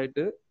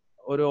മാത്രമായിട്ട്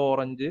ഒരു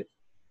ഓറഞ്ച്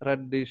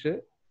റെഡിഷ്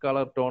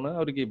കളർ ടോൺ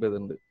അവർ കീപ്പ്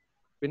ചെയ്തിട്ടുണ്ട്.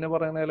 പിന്നെ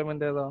പറയുന്ന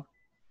എലമെന്റ് ഏതാ?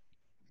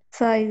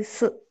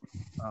 സൈസ്.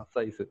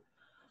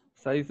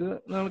 സൈസ്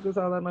നമുക്ക്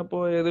സാധാരണ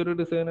ഇപ്പോൾ ഏതൊരു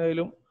ഡിസൈൻ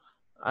ആയാലും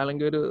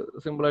അല്ലെങ്കിൽ ഒരു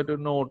സിമ്പിൾ ആയിട്ട്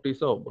ഒരു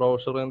നോട്ടീസോ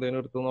ബ്രോഷറോ എന്തെങ്കിലും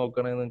എടുത്ത്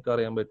നോക്കണമെങ്കിൽ നിങ്ങൾക്ക്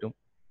അറിയാൻ പറ്റും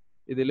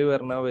ഇതിൽ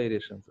വരുന്ന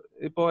വേരിയേഷൻസ്.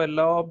 ഇപ്പോൾ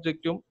എല്ലാ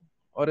ഒബ്ജക്റ്റും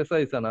ഒരേ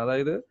സൈസാണ്.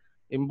 അതായത്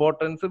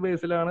ഇമ്പോർട്ടൻസ്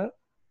ബേസിലാണ്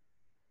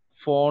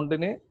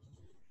ഫോണ്ടിന്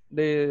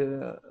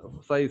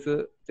സൈസ്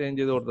ചേഞ്ച്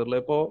ചെയ്ത്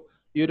കൊടുത്തിട്ടുള്ളത്. ഇപ്പോൾ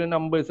ഈ ഒരു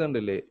നമ്പേഴ്സ്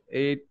ഉണ്ടല്ലേ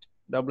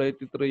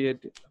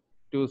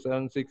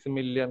 8883827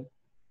 മില്യൺ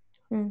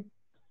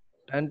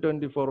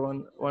 1024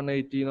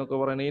 180 എന്നൊക്കെ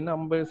പറയുന്നത് ഈ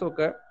നമ്പേഴ്സ്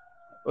ഒക്കെ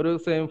ഒരു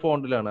സെയിം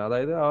ഫോണ്ടിലാണ്.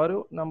 അതായത് ആ ഒരു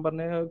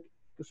നമ്പറിന്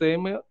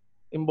same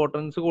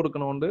importance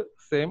കൊടുക്കണോണ്ട്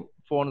same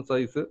font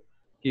size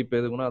keep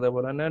ചെയ്തിരിക്കണം.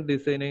 അതേപോലെ തന്നെ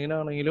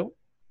ഡിസൈനിങ്ങിനാണെങ്കിലും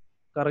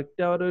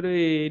കറക്റ്റ് ആ ഒരു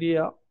ഏരിയ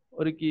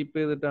ഒരു കീപ്പ്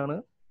ചെയ്തിട്ടാണ്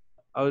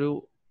ആ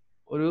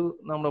ഒരു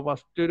നമ്മുടെ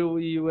ഫസ്റ്റ് ഒരു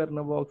ഈ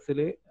വരുന്ന ബോക്സിൽ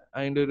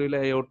അതിൻ്റെ ഒരു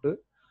ലേഔട്ട്,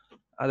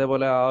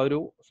 അതേപോലെ ആ ഒരു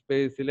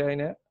സ്പേസിൽ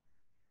അതിനെ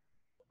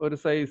ഒരു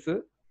സൈസ്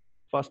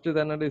ഫസ്റ്റ്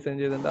തന്നെ ഡിസൈൻ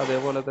ചെയ്തിട്ടുണ്ട്.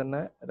 അതേപോലെ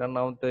തന്നെ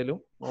രണ്ടാമത്തേലും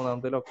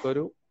മൂന്നാമത്തേലും ഒക്കെ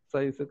ഒരു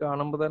സൈസ്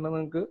കാണുമ്പോൾ തന്നെ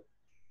നിങ്ങൾക്ക്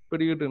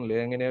പിടികിട്ടുന്നില്ലേ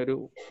എങ്ങനെയാ ഒരു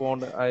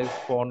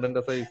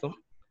ഫോണ്ടിന്റെ സൈസും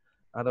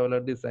അതേപോലെ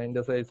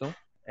ഡിസൈനിന്റെ സൈസും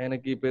എങ്ങനെ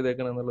കീപ്പ്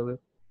ചെയ്തേക്കണം എന്നുള്ളത്.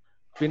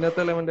 പിന്നത്തെ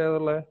എലമെന്റ്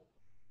ഏതുള്ള?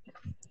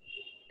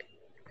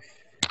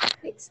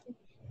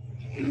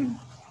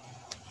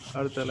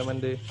 അടുത്ത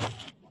എലമെന്റ്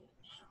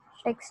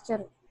ടെക്സ്ചർ.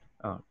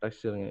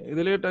 ടെക്സ്ചറിങ്.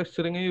 ഇതില്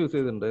ടെക്സ്ചറിങ് യൂസ്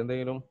ചെയ്തിട്ടുണ്ട്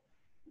എന്തെങ്കിലും?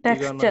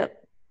 ടെക്സ്ചർ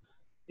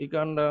ഈ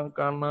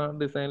കാണുന്ന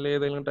ഡിസൈനിൽ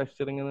ഏതെങ്കിലും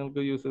ടെക്സ്ചറിങ്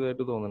നിങ്ങൾക്ക് യൂസ്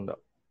ചെയ്തായിട്ട് തോന്നുന്നുണ്ടോ?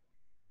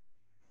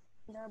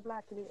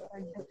 ബ്ലാക്കിൽ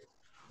റെഡ്,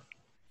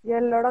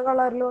 യെല്ലോയുടെ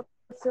കളറിൽ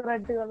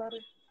റെഡ് കളർ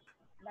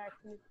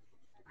ബ്ലാക്കിൽ.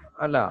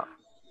 അല്ല,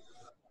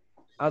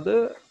 അത്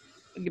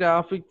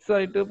ഗ്രാഫിക്സ്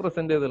ആയിട്ട്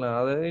പ്രസന്റ് ചെയ്തിട്ടുള്ളതാണ്.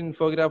 അതായത്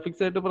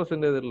ഇൻഫോഗ്രാഫിക്സ് ആയിട്ട്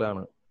പ്രസന്റ്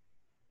ചെയ്തിട്ടുള്ളതാണ്.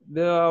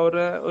 ഇത്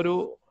അവരുടെ ഒരു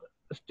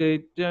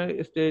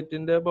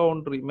സ്റ്റേറ്റിന്റെ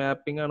ബൗണ്ടറി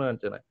മാപ്പിംഗ് ആണ്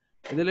കാണിച്ചത്.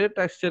 ഇതില്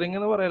ടെക്സ്ചറിങ്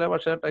എന്ന് പറയില്ല,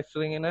 പക്ഷെ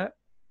ടെക്സ്ചറിങ്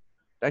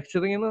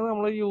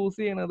നമ്മൾ യൂസ്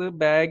ചെയ്യുന്നത്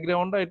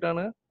ബാക്ക്ഗ്രൗണ്ട്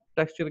ആയിട്ടാണ്.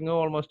 ടെക്സ്ചറിങ്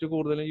ഓൾമോസ്റ്റ്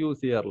കൂടുതലും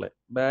യൂസ് ചെയ്യാറുള്ളത്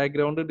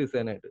ബാക്ക്ഗ്രൗണ്ട്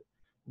ഡിസൈൻ ആയിട്ട്.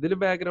 ഇതില്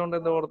ബാക്ക്ഗ്രൗണ്ട്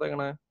എന്താ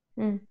കൊടുത്തേക്കണേ?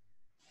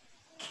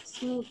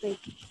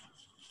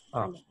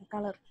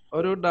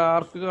 ഒരു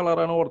ഡാർക്ക്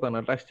കളറാണ് കൊടുത്തത്.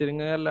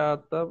 ടെക്സ്ചറിങ്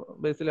അല്ലാത്ത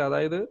ബേസിൽ,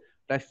 അതായത്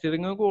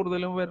ടെക്സ്ചറിങ്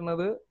കൂടുതലും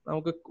വരുന്നത്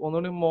നമുക്ക്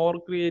ഒന്നുകൂടി മോർ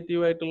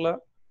ക്രിയേറ്റീവ് ആയിട്ടുള്ള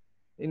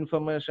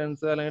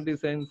ഇൻഫർമേഷൻസ് അല്ലെങ്കിൽ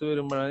ഡിസൈൻസ്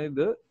വരുമ്പോഴാണ്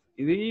ഇത്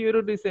ഈ ഒരു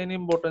ഡിസൈൻ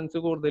ഇമ്പോർട്ടൻസ്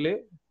കൂടുതൽ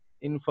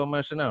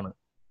ഇൻഫർമേഷൻ ആണ്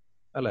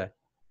അല്ലെ.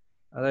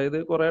 അതായത്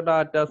കുറെ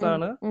ഡാറ്റാസ്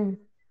ആണ്,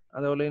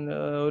 അതേപോലെ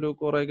ഒരു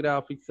കുറെ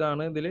ഗ്രാഫിക്സ്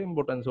ആണ് ഇതിൽ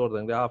ഇമ്പോർട്ടൻസ്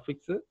കൊടുത്തത്.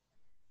 ഗ്രാഫിക്സ്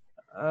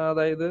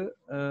അതായത്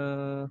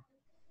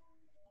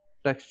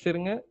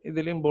ടെക്സ്ചറിങ്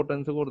ഇതിൽ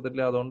ഇമ്പോർട്ടൻസ്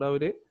കൊടുത്തിട്ടില്ല. അതുകൊണ്ട്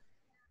അവര്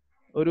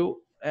ഒരു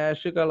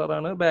ആഷ്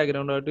കളറാണ്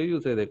ബാക്ക്ഗ്രൗണ്ട് ആയിട്ട്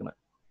യൂസ് ചെയ്തേക്കുന്നത്.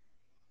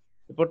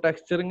 ഇപ്പൊ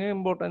ടെക്സ്ചറിങ്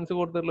ഇമ്പോർട്ടൻസ്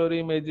കൊടുത്തിട്ടുള്ള ഒരു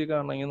ഇമേജ്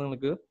കാണണമെങ്കിൽ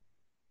നിങ്ങൾക്ക്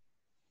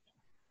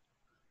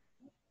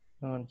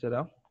കാണിച്ചു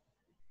തരാം.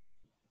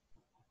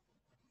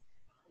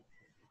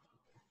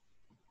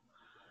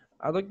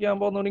 അതൊക്കെ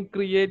ആകുമ്പോൾ ഒന്നുകൂടി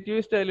ക്രിയേറ്റീവ്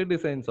സ്റ്റൈൽ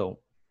ഡിസൈൻസ് ആവും.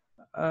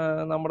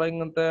 നമ്മുടെ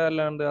ഇങ്ങനത്തെ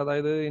അല്ലാണ്ട്,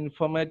 അതായത്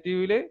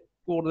ഇൻഫോർമേറ്റീവില്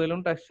കൂടുതലും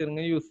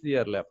ടെക്സ്ചറിങ് യൂസ്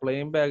ചെയ്യാറില്ല.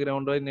 പ്ലെയിൻ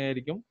ബാക്ക്ഗ്രൗണ്ട്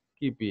തന്നെയായിരിക്കും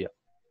കീപ്പ് ചെയ്യുക.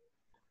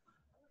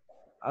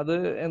 അത്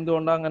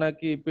എന്തുകൊണ്ടാണ് അങ്ങനെ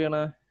കീപ്പ്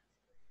ചെയ്യണേ?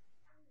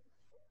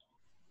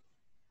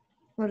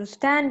 ഒരു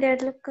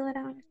സ്റ്റാൻഡേർഡ് ലുക്ക്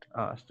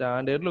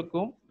സ്റ്റാൻഡേർഡ്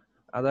ലുക്കും,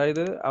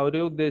 അതായത് അവർ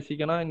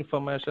ഉദ്ദേശിക്കുന്ന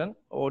ഇൻഫർമേഷൻ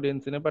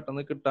ഓഡിയൻസിന്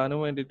പെട്ടെന്ന് കിട്ടാനും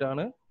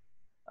വേണ്ടിയിട്ടാണ്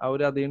അവർ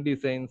അധികം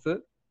ഡിസൈൻസ്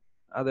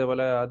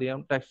അതേപോലെ അധികം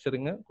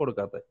ടെക്സ്ചറിങ്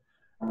കൊടുക്കാത്തത്.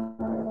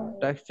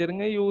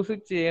 ടെക്സ്ചറിങ് യൂസ്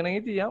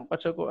ചെയ്യണമെങ്കിൽ ചെയ്യാം,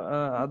 പക്ഷെ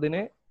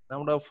അതിന്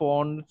നമ്മുടെ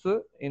ഫോണ്ട്സ്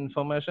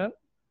ഇൻഫർമേഷൻ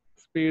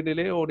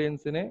സ്പീഡില്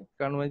ഓഡിയൻസിനെ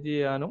കൺവേ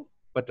ചെയ്യാനും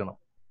പറ്റണം.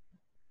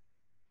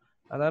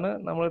 അതാണ്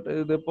നമ്മൾ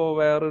ഇതിപ്പോ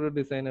വേറൊരു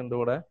ഡിസൈൻ ഉണ്ട്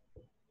ഇവിടെ.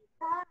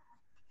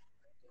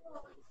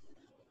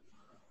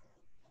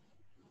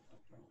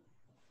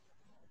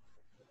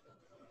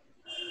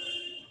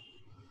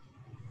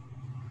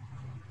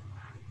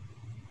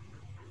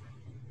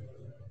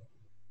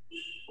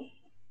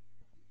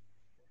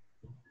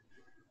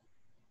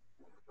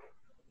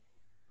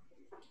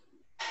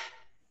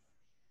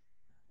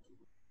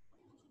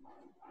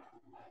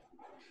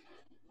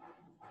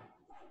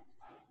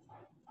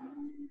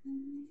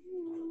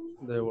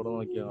 ഇതേപോലെ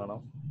നോക്കിയാൽ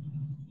കാണാം.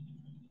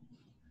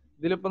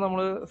 ഇതിലിപ്പോ നമ്മൾ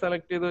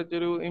സെലക്ട് ചെയ്ത്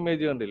വെച്ചൊരു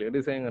ഇമേജ് കണ്ടില്ലേ,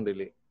 ഡിസൈൻ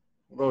കണ്ടില്ലേ,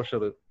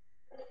 ബ്രോഷർ.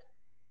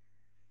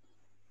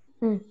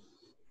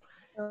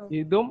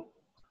 ഇതും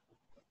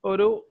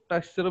ഒരു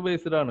ടെക്സ്ചർ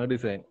ബേസ്ഡ് ആണ്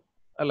ഡിസൈൻ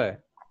അല്ലേ.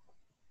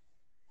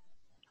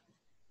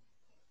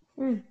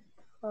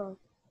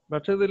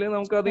 പക്ഷെ ഇതില്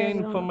നമുക്ക് അധികം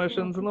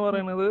ഇൻഫർമേഷൻസ് എന്ന്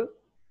പറയുന്നത്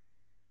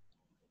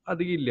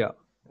അധികം ഇല്ല.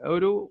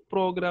 ഒരു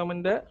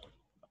പ്രോഗ്രാമിന്റെ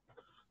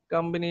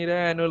കമ്പനിയുടെ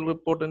ആനുവൽ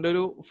റിപ്പോർട്ടിന്റെ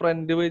ഒരു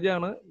ഫ്രണ്ട് പേജ്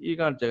ആണ് ഈ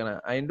കാണിച്ചേക്കണേ.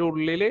 അതിന്റെ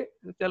ഉള്ളില്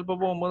ചിലപ്പോൾ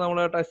പോകുമ്പോൾ നമ്മൾ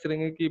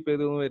ടെക്സ്ചറിങ് കീപ്പ്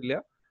ചെയ്തൊന്നും വരില്ല.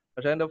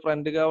 പക്ഷെ അതിന്റെ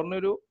ഫ്രണ്ട് കവറിന്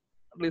ഒരു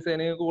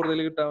ഡിസൈനിങ് കൂടുതൽ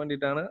കിട്ടാൻ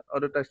വേണ്ടിയിട്ടാണ്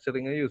ഒരു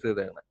ടെക്സ്ചറിങ് യൂസ്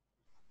ചെയ്തേക്കണേ.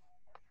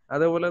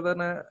 അതേപോലെ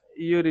തന്നെ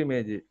ഈ ഒരു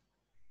ഇമേജ്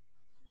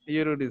ഈ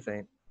ഒരു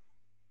ഡിസൈൻ.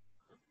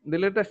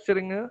 ഇതിൽ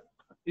ടെക്സ്ചറിങ്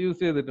യൂസ്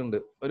ചെയ്തിട്ടുണ്ട്.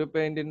 ഒരു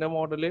പെയിന്റിന്റെ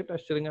മോഡല്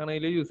ടെക്സ്ചറിങ് ആണ്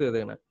ഇതിൽ യൂസ്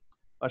ചെയ്തേക്കണേ.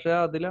 പക്ഷെ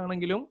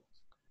അതിലാണെങ്കിലും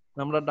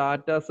നമ്മുടെ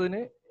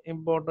ഡാറ്റാസിന്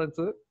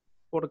ഇമ്പോർട്ടൻസ്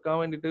കൊടുക്കാൻ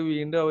വേണ്ടിയിട്ട്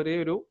വീണ്ടും അവര്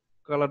ഒരു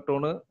കളർ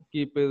ടോണ്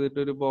കീപ്പ് ചെയ്തിട്ട്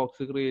ഒരു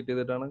ബോക്സ് ക്രിയേറ്റ്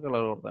ചെയ്തിട്ടാണ്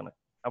കളർ കൊടുത്തത്.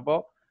 അപ്പോൾ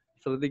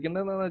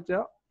ശ്രദ്ധിക്കേണ്ടത് എന്താണെന്ന്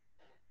വെച്ചാൽ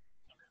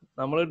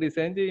നമ്മൾ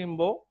ഡിസൈൻ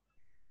ചെയ്യുമ്പോൾ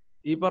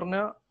ഈ പറഞ്ഞ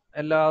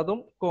എല്ലാതും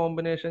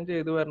കോമ്പിനേഷൻ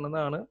ചെയ്ത്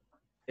വരണമെന്നാണ്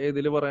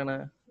ഏതിൽ പറയണേ,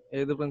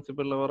 ഏത്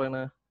പ്രിൻസിപ്പിളിൽ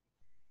പറയണേ?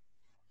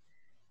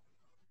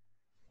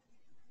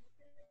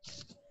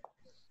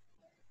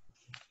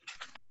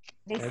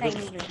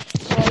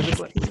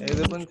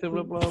 ഏത് പ്രിൻസിപ്പിൾ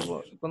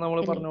ഇപ്പൊ നമ്മൾ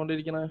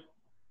പറഞ്ഞുകൊണ്ടിരിക്കണേ?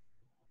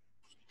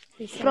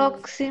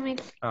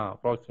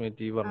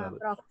 പ്രോക്സിമിറ്റി പറഞ്ഞത്.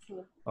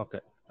 ഓക്കെ,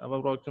 അപ്പൊ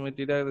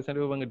പ്രോക്സിമിറ്റിയുടെ ഏകദേശം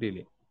രൂപം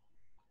കിട്ടിയില്ലേ?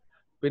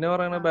 പിന്നെ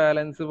പറയണ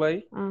balance by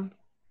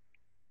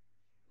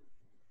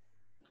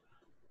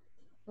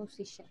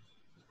position.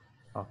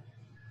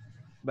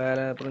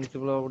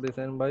 Principle of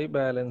design by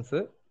balance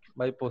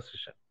by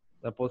position.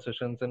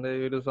 പൊസിഷൻസിന്റെ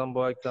ഈ ഒരു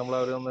സംഭവം എക്സാമ്പിൾ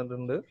അവർ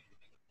തന്നിട്ടുണ്ട്.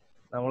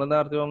 നമ്മൾ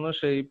നേരത്തെ പറഞ്ഞു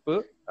ഷേപ്പ്,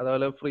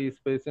 അതുപോലെ ഫ്രീ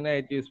സ്പേസ്,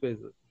 നെഗറ്റീവ്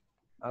സ്പേസ്,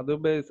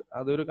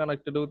 അതൊരു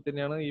കണക്റ്റഡ് വിത്ത്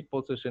തന്നെയാണ് ഈ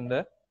പൊസിഷന്റെ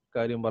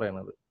കാര്യം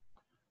പറയണത്.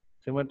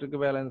 സിമെട്രിക്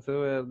ബാലൻസ്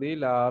വേർതി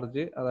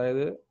ലാർജ്,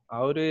 അതായത് ആ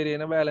ഒരു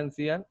ഏരിയനെ ബാലൻസ്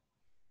ചെയ്യാൻ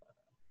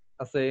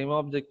സെയിം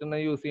ഒബ്ജക്റ്റ് തന്നെ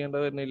യൂസ് ചെയ്യേണ്ട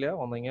വരുന്നില്ല.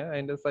 ഒന്നെങ്കിൽ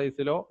അതിന്റെ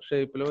സൈസിലോ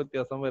ഷേപ്പിലോ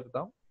വ്യത്യാസം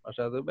വരുത്താം,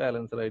 പക്ഷെ അത്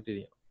ബാലൻസ്ഡ്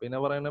ആയിട്ടിരിക്കും. പിന്നെ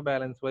പറയുന്നത്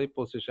ബാലൻസ് ബൈ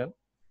പൊസിഷൻ.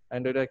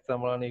 അതിന്റെ ഒരു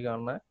എക്സാമ്പിൾ ആണ് ഈ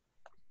കാണുന്നത്.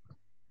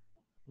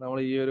 നമ്മൾ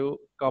ഈ ഒരു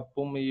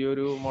കപ്പും ഈ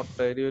ഒരു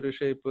മുട്ടയുടെ ഒരു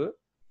ഷേപ്പ്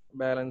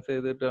ബാലൻസ്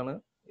ചെയ്തിട്ടാണ്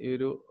ഈ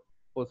ഒരു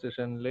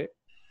പൊസിഷനിൽ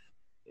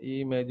ഈ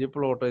ഇമേജ്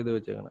പ്ലോട്ട് ചെയ്ത്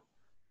വെച്ചേക്കണം.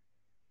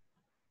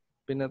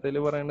 പിന്നത്തേല്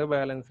പറയുന്നത്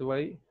ബാലൻസ്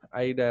ബൈ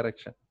ഐ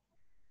ഡയറക്ഷൻ.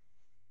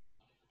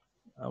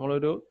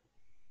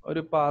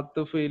 നമ്മളൊരു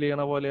പാത്ത് ഫീൽ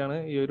ചെയ്യണ പോലെയാണ്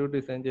ഈ ഒരു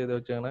ഡിസൈൻ ചെയ്ത്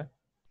വെച്ചേക്കണേ.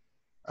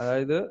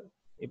 അതായത്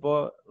ഇപ്പോ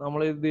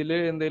നമ്മൾ ഇതിൽ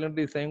എന്തെങ്കിലും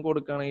ഡിസൈൻ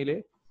കൊടുക്കുകയാണെങ്കിൽ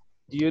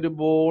ഈ ഒരു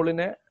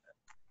ബോളിനെ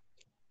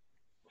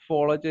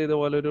ഫോളോ ചെയ്ത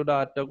പോലെ ഒരു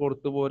ഡാറ്റ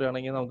കൊടുത്തു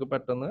പോരുകയാണെങ്കിൽ നമുക്ക്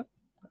പെട്ടെന്ന്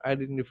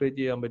ഐഡന്റിഫൈ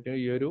ചെയ്യാൻ പറ്റും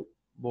ഈ ഒരു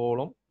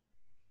ബോളും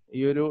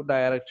ഈ ഒരു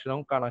ഡയറക്ഷനും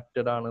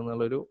കണക്റ്റഡ് ആണ്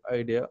എന്നുള്ളൊരു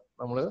ഐഡിയ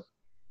നമ്മൾ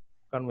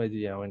കൺവേ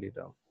ചെയ്യാൻ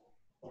വേണ്ടിയിട്ടാണ്.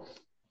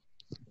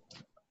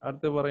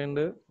 അടുത്ത്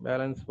പറയുന്നത്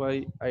ബാലൻസ് ബൈ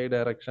ഐ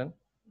ഡയറക്ഷൻ.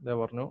 ഇതാ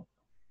പറഞ്ഞു,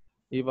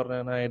 ഈ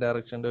പറഞ്ഞ ഐ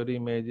ഡയറക്ഷന്റെ ഒരു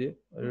ഇമേജ്,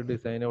 ഒരു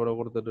ഡിസൈൻ ഇവിടെ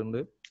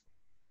കൊടുത്തിട്ടുണ്ട്.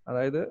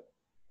 അതായത്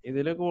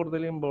ഇതിൽ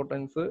കൂടുതൽ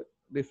ഇമ്പോർട്ടൻസ്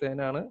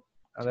ഡിസൈനാണ്.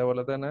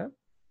 അതേപോലെ തന്നെ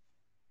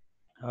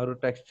ആ ഒരു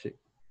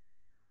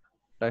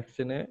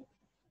ടെക്സ്റ്റിനെ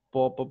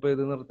പോപ്പപ്പ്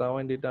ചെയ്ത് നിർത്താൻ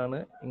വേണ്ടിയിട്ടാണ്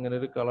ഇങ്ങനെ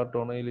ഒരു കളർ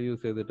ടോൺ ഇതിൽ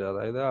യൂസ് ചെയ്തിട്ട്.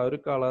 അതായത് ആ ഒരു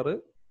കളറ്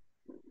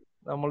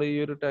നമ്മൾ ഈ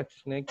ഒരു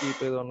ടെക്സ്റ്റിനെ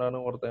കീപ്പ് ചെയ്തുകൊണ്ടാണ്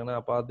കൊടുത്തത്.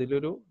 അപ്പൊ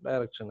അതിലൊരു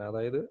ഡയറക്ഷൻ,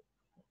 അതായത്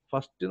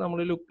ഫസ്റ്റ് നമ്മൾ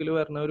ലുക്കിൽ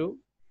വരുന്ന ഒരു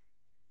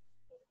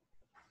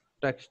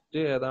ടെക്സ്റ്റ്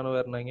ഏതാണ്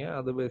വരണമെങ്കിൽ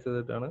അത് ബേസ്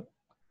ചെയ്തിട്ടാണ്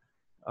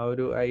ആ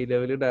ഒരു ഐ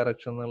ലെവൽ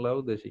ഡയറക്ഷൻ എന്നുള്ള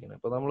ഉദ്ദേശിക്കുന്നത്.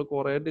 ഇപ്പൊ നമ്മൾ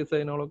കുറെ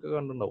ഡിസൈനുകളൊക്കെ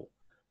കണ്ടിട്ടുണ്ടാവും.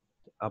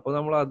 അപ്പൊ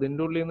നമ്മൾ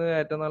അതിൻ്റെ ഉള്ളിൽ നിന്ന്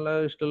ഏറ്റവും നല്ല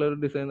ഇഷ്ടമുള്ള ഒരു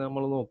ഡിസൈൻ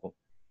നമ്മൾ നോക്കും.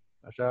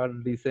 പക്ഷെ ആ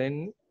ഡിസൈൻ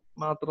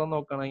മാത്രം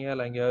നോക്കണമെങ്കിൽ,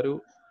 അല്ലെങ്കിൽ ആ ഒരു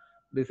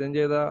ഡിസൈൻ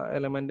ചെയ്ത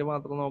എലമെന്റ്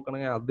മാത്രം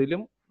നോക്കണമെങ്കിൽ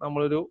അതിലും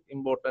നമ്മളൊരു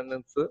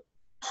ഇമ്പോർട്ടൻസ്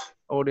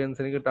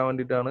ഓഡിയൻസിന് കിട്ടാൻ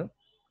വേണ്ടിയിട്ടാണ്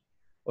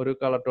ഒരു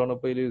കളർ ടോൺ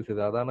ഇപ്പോൾ ഇതിൽ യൂസ്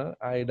ചെയ്തത്. അതാണ്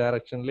ഐ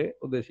ഡയറക്ഷനിൽ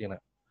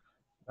ഉദ്ദേശിക്കുന്നത്.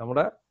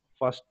 നമ്മുടെ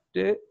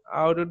ഫസ്റ്റ്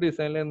ആ ഒരു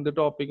ഡിസൈനിൽ എന്ത്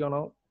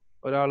ടോപ്പിക്കാണോ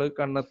ഒരാൾ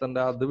കണ്ടെത്തേണ്ട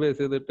അത് ബേസ്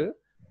ചെയ്തിട്ട്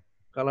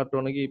കളർ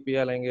ടോൺ കീപ്പ്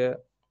ചെയ്യുക അല്ലെങ്കിൽ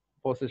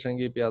പൊസിഷൻ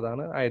കീപ്പ് ചെയ്യുക.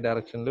 അതാണ് ഐ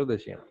ഡയറക്ഷനിൽ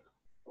ഉദ്ദേശിക്കുന്നത്.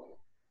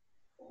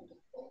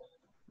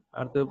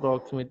 അടുത്ത്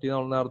പ്രോക്സിമിറ്റി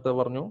നമ്മൾ നേരത്തെ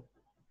പറഞ്ഞു,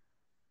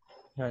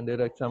 അതിൻ്റെ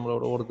ഒരു എക്സാമ്പിൾ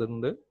അവിടെ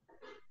കൊടുത്തിട്ടുണ്ട്.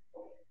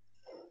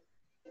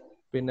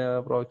 പിന്നെ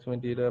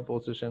പ്രോക്സിമിറ്റിയുടെ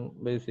പൊസിഷൻ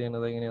ബേസ്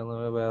ചെയ്യുന്നത്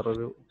എങ്ങനെയാണെന്ന്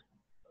വേറൊരു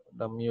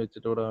ഡമ്മി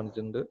വെച്ചിട്ട് ഇവിടെ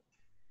കാണിച്ചിട്ടുണ്ട്.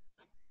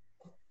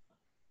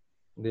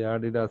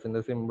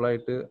 അഡിഡാസിന്റെ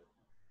സിമ്പിളായിട്ട്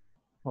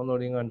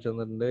ഒന്നുകൂടിയും കാണിച്ചു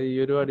തന്നിട്ടുണ്ട്. ഈ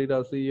ഒരു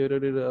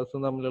അഡിഡാസും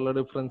തമ്മിലുള്ള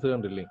ഡിഫറൻസ്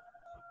കണ്ടില്ലേ?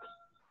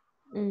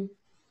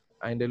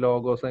 അതിന്റെ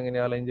ലോഗോസ്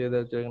എങ്ങനെയാ അലൈൻ ചെയ്ത്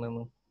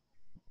വെച്ചേക്കണെന്ന്.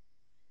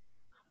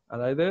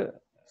 അതായത്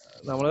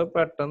നമ്മൾ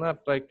പെട്ടെന്ന്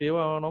അട്രാക്റ്റീവ്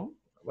ആവണം,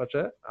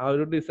 പക്ഷെ ആ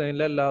ഒരു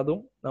ഡിസൈനിലെല്ലാതും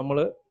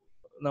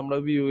നമ്മുടെ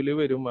വ്യൂവിൽ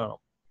വരും വേണം.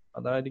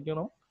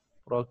 അതായിരിക്കണം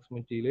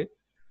പ്രോക്സിമിറ്റിയിൽ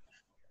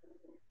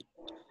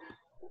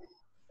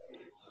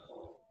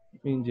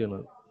മീൻ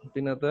ചെയ്യണത്.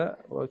 പിന്നത്തെ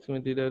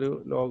പ്രോക്സിമിറ്റിയുടെ ഒരു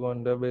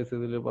ലോഗോന്റെ ബേസ്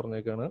ഇതിൽ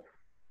പറഞ്ഞേക്കാണ്,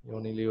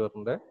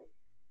 യൂണിലിവറിന്റെ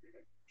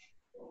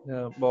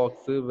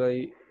ബോക്സ് ബൈ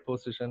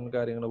പൊസിഷൻ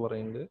കാര്യങ്ങൾ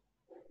പറയുന്നുണ്ട്.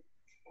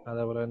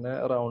 അതേപോലെ തന്നെ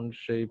റൗണ്ട്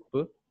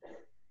ഷേപ്പ്,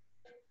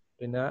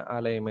 പിന്നെ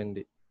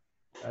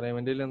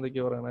അലൈൻമെന്റിൽ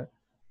എന്തൊക്കെയാ പറയണേ?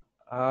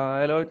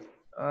 Hello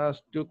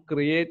to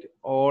create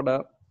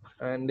order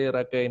and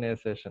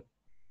recognition.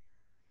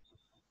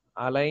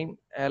 Align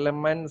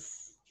elements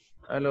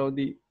allow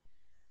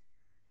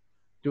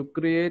to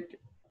create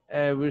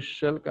a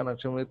visual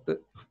connection with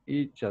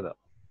each other.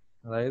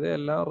 അതായത്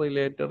എല്ലാം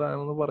റിലേറ്റഡ്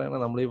ആണെന്ന് പറയണം.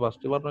 നമ്മൾ ഈ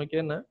ഫസ്റ്റ് പറഞ്ഞു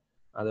നോക്കിയ തന്നെ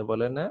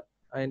അതേപോലെ തന്നെ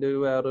അതിന്റെ ഒരു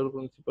വേറൊരു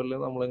പ്രിൻസിപ്പളിൽ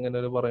നമ്മൾ ഇങ്ങനെ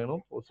ഒരു പറയണു,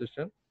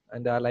 പൊസിഷൻ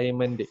ആൻഡ്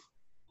അലൈൻമെന്റ്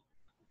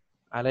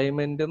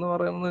എന്ന്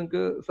പറയുന്നത്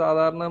നിങ്ങൾക്ക്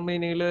സാധാരണ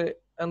മീനിങ്ങിൽ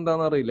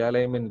എന്താണെന്ന് അറിയില്ല.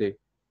 അലൈൻമെന്റ്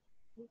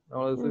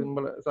നമ്മൾ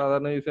സിമ്പിൾ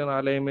സാധാരണ യൂസ് ചെയ്യണം.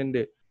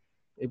 അലൈൻമെന്റ്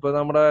ഇപ്പൊ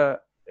നമ്മുടെ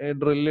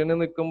ഡ്രില്ലിന്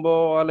നിൽക്കുമ്പോ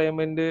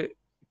അലൈൻമെന്റ്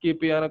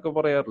കീപ്പ് ചെയ്യാനൊക്കെ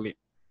പറയാറില്ലേ?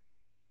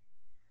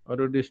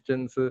 ഒരു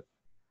ഡിസ്റ്റൻസ്,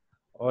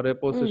 ഒരേ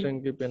പൊസിഷൻ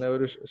പിന്നെ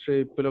ഒരു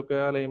ഷേപ്പിലൊക്കെ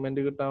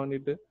അലൈൻമെന്റ് കിട്ടാൻ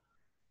വേണ്ടിയിട്ട്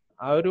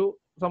ആ ഒരു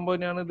സംഭവം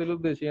തന്നെയാണ് ഇതിൽ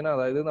ഉദ്ദേശിക്കുന്നത്.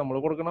 അതായത് നമ്മൾ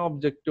കൊടുക്കുന്ന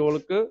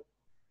ഒബ്ജക്റ്റുകൾക്ക്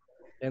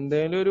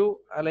എന്തെങ്കിലും ഒരു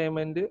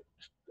അലൈൻമെന്റ്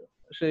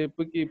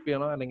ഷേപ്പ് കീപ്പ്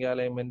ചെയ്യണം, അല്ലെങ്കിൽ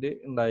അലൈൻമെന്റ്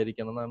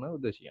ഉണ്ടായിരിക്കണം എന്നാണ്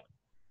ഉദ്ദേശിക്കുന്നത്.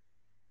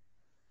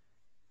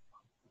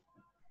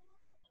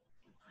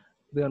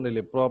 ഇത്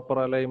കണ്ടില്ലേ, പ്രോപ്പർ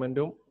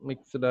അലൈൻമെന്റും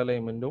മിക്സ്ഡ്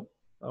അലൈൻമെന്റും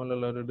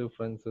തമ്മിലുള്ള ഒരു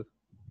ഡിഫറൻസ്.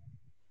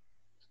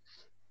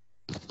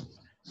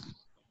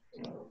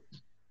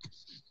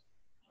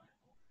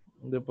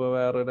 ഇതിപ്പോ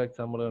വേറൊരു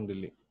എക്സാമ്പിൾ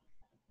കണ്ടില്ലേ,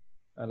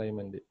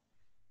 അലൈൻമെന്റ്.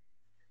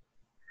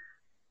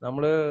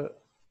 നമ്മള്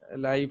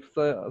ലൈഫ്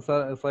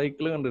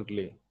സൈക്കിൾ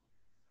കണ്ടിട്ടില്ലേ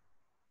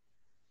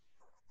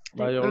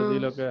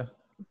ബയോളജിയിലൊക്കെ?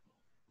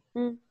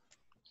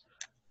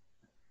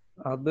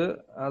 അത്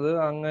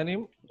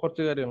അങ്ങനെയും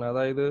കുറച്ച് കാര്യങ്ങൾ.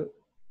 അതായത്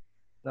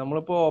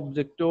നമ്മളിപ്പോ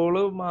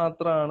ഒബ്ജക്റ്റുകള്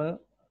മാത്രമാണ്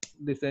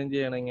ഡിസൈൻ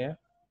ചെയ്യണമെങ്കിൽ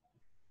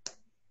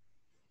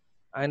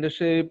അതിന്റെ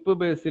ഷേപ്പ്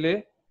ബേസില്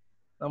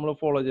നമ്മൾ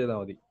ഫോളോ ചെയ്താൽ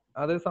മതി.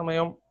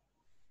 അതേസമയം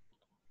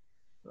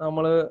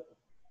നമ്മള്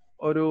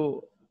ഒരു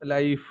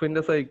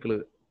ലൈഫിന്റെ സൈക്കിള്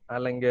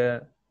അല്ലെങ്കിൽ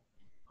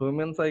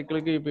ഹ്യൂമൻ സൈക്കിൾ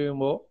കീപ്പ്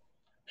ചെയ്യുമ്പോൾ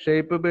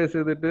ഷേപ്പ് ബേസ്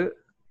ചെയ്തിട്ട്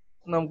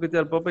നമുക്ക്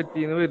ചിലപ്പോൾ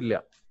പറ്റിയെന്ന് വരില്ല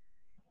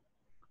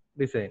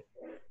ഡിസൈൻ.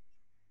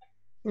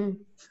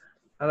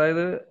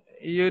 അതായത്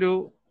ഈ ഒരു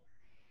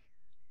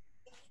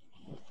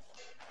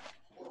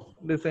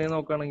ഡിസൈൻ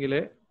നോക്കുകയാണെങ്കിൽ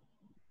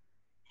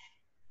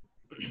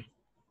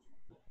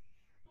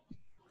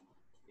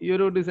ഈ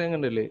ഒരു ഡിസൈൻ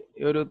കണ്ടില്ലേ,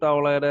 ഈ ഒരു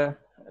തവളയുടെ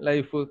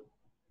ലൈഫ്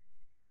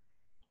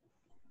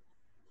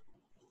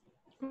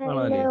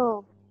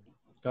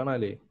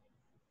കാണാലേ?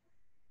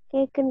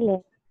 കേക്കണില്ലേ?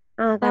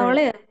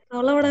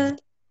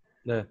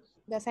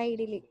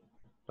 സൈഡില്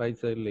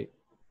റൈറ്റ് സൈഡില്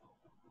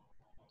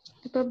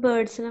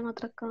ബേർഡ്സിനെ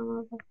മാത്രം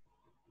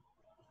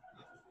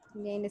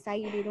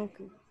സൈഡിൽ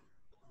നോക്ക്.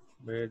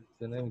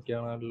 ബേർഡ്സിനെ എനിക്ക്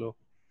കാണാമല്ലോ.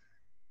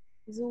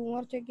 സൂം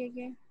കുറച്ചൊക്കെ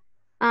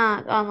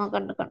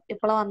കണ്ടു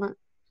ഇപ്പളാ വന്ന്.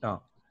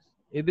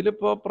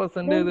 ഇതിലിപ്പോ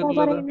പ്രസന്റ്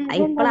ചെയ്തിട്ടുള്ളത്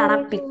ഇപ്പളാണ്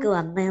പിക്ക്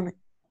വന്നേന്ന്.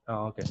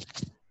 ഓക്കെ.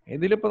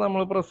 ഇതിലിപ്പോ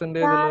നമ്മൾ പ്രസന്റ്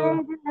ചെയ്തിട്ടുള്ളത്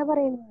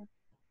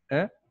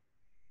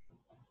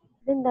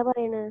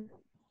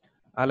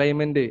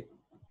അലൈൻമെന്റ്.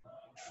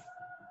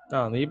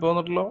 നീ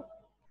പോന്നിട്ടല്ലോ.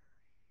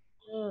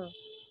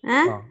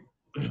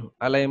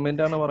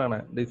 അലൈൻമെന്റ് ആണ് പറയണേ.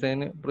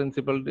 ഡിസൈനിങ്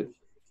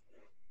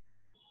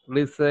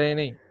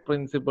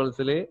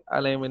പ്രിൻസിപ്പിൾസില്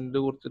അലൈൻമെന്റിനെ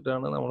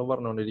കുറിച്ചിട്ടാണ് നമ്മൾ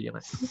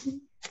പറഞ്ഞുകൊണ്ടിരിക്കുന്നത്.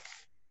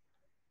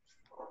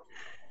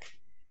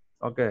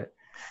 ഓക്കെ,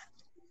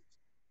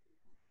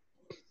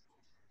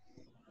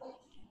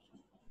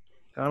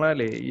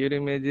 കാണാല്ലേ ഈ ഒരു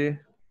ഇമേജ്?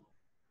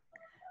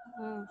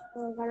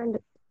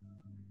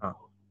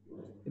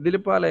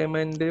 ഇതിലിപ്പോ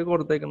അലൈൻമെന്റ്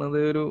കൊടുത്തേക്കുന്നത്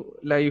ഒരു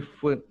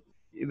ലൈഫ്,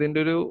 ഇതിന്റെ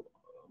ഒരു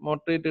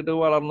മുട്ട ഇട്ടിട്ട്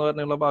വളർന്നു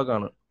വരുന്നുള്ള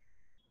ഭാഗമാണ്.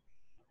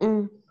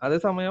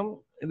 അതേസമയം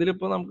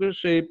ഇതിലിപ്പോ നമുക്ക്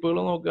ഷേപ്പുകൾ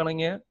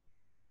നോക്കുകയാണെങ്കിൽ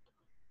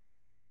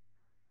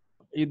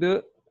ഇത്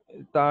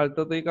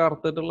താഴത്തെ ഈ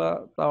കറുത്തിട്ടുള്ള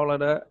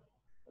തവളയുടെ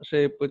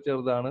ഷേപ്പ്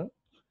ചെറുതാണ്,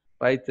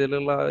 റൈറ്റ്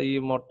സൈഡിലുള്ള ഈ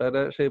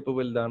മുട്ടയുടെ ഷേപ്പ്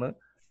വലുതാണ്.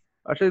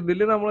 പക്ഷെ ഇതിൽ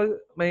നമ്മൾ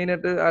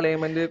മെയിനായിട്ട്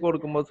അലൈൻമെന്റ്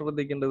കൊടുക്കുമ്പോൾ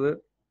ശ്രദ്ധിക്കേണ്ടത്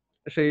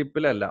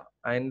ഷേപ്പിലല്ല,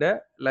 അതിന്റെ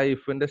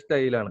ലൈഫിന്റെ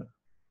സ്റ്റൈലാണ്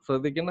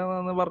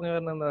ശ്രദ്ധിക്കേണ്ടതെന്ന് പറഞ്ഞു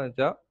വരുന്നത്. എന്താണെന്ന്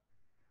വെച്ചാൽ,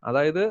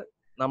 അതായത്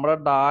നമ്മുടെ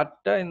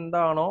ഡാറ്റ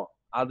എന്താണോ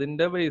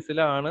അതിന്റെ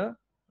ബേസിലാണ്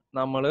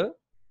നമ്മൾ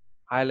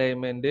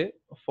അലൈൻമെന്റ്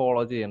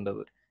ഫോളോ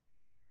ചെയ്യേണ്ടത്.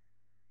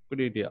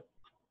 പിടികിട്ടിയ?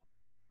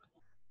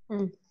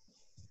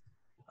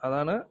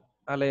 അതാണ്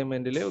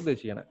അലൈൻമെന്റിൽ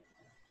ഉദ്ദേശിക്കണേ.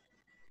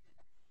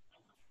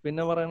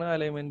 പിന്നെ പറയുന്ന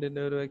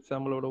അലൈൻമെന്റിന്റെ ഒരു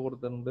എക്സാമ്പിൾ ഇവിടെ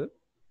കൊടുത്തിട്ടുണ്ട്,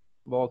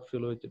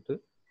 ബോക്സുകൾ വെച്ചിട്ട്.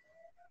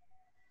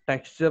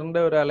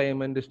 ടെക്സ്ചറിന്റെ ഒരു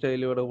അലൈൻമെന്റ്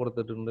സ്റ്റൈൽ ഇവിടെ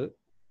കൊടുത്തിട്ടുണ്ട്,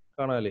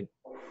 കാണാല്ലേ?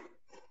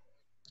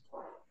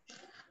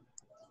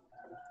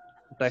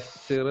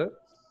 ടെക്സ്ചർ,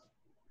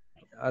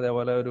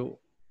 അതേപോലെ ഒരു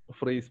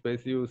ഫ്രീ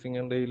സ്പേസ് യൂസിങ്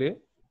ഉണ്ടെങ്കിൽ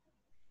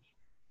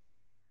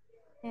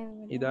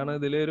ഇതാണ്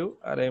ഇതിലൊരു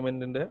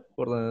അലൈൻമെന്റിന്റെ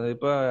കൊടുക്കുന്നത്.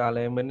 ഇപ്പൊ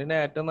അലൈൻമെന്റിന്റെ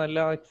ഏറ്റവും നല്ല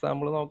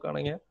എക്സാമ്പിൾ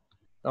നോക്കുകയാണെങ്കിൽ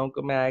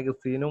നമുക്ക്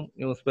മാഗസീനും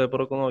ന്യൂസ്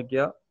പേപ്പറൊക്കെ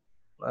നോക്കിയാൽ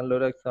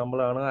നല്ലൊരു എക്സാമ്പിൾ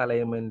ആണ്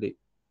അലൈൻമെന്റ്.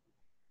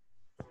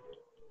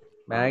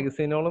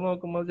 മാഗസീനുകൾ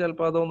നോക്കുമ്പോൾ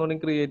ചിലപ്പോൾ അത് ഒന്നുകൂടി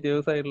ക്രിയേറ്റീവ്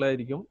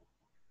സൈഡിലായിരിക്കും,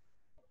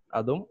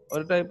 അതും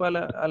ഒരു ടൈപ്പ്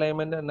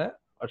അലൈൻമെന്റ് തന്നെ.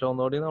 പക്ഷെ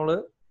ഒന്നുകൂടി നമ്മള്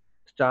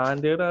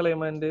സ്റ്റാൻഡേർഡ്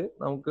അലൈൻമെന്റ്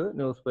നമുക്ക്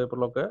ന്യൂസ്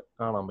പേപ്പറിലൊക്കെ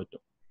കാണാൻ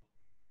പറ്റും.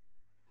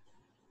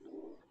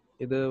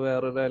 ഇത്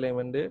വേറൊരു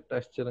അലൈൻമെന്റ്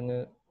ടെക്സ്ചറിങ്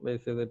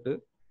ബേസ് ചെയ്തിട്ട്.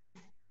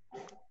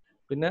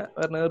 പിന്നെ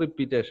പറഞ്ഞത്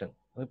repetition.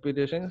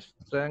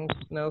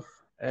 Strengthens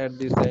a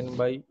design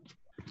by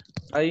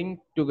tying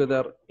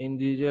together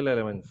individual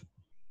elements.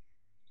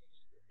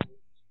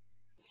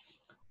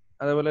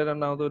 അതേപോലെ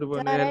രണ്ടാമത്തെ ഒരു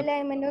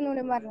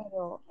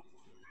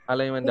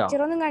അലൈൻമെന്റ്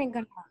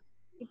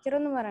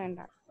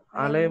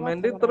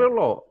ഇത്രേ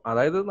ഉള്ളൂ.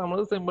 അതായത് നമ്മൾ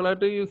സിമ്പിൾ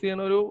ആയിട്ട് യൂസ്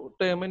ചെയ്യുന്ന ഒരു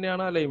ടേം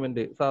തന്നെയാണ്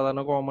അലൈൻമെന്റ്.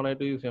 സാധാരണ കോമൺ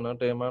ആയിട്ട് യൂസ് ചെയ്യുന്ന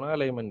ടേമാണ്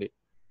അലൈൻമെന്റ്.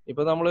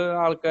 ഇപ്പൊ നമ്മള്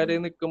ആൾക്കാര്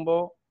നിൽക്കുമ്പോ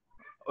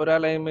ഒരു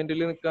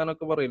അലൈൻമെന്റിൽ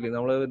നിൽക്കാനൊക്കെ പറയില്ലേ,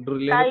 നമ്മള്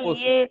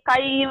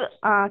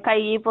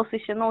കൈ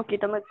പൊസിഷൻ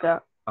നോക്കിട്ട് നിൽക്കുക.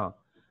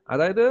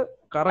 അതായത്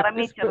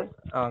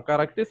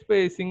കറക്റ്റ്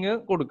സ്പേസിങ്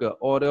കൊടുക്കുക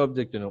ഓരോ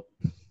ഒബ്ജക്റ്റിനും.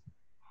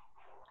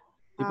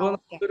 ഇപ്പൊ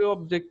ഒരു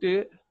ഒബ്ജക്റ്റ്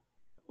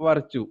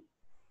വരച്ചു,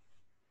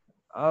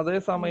 അതേ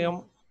സമയം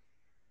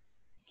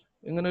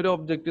ഇങ്ങനെ ഒരു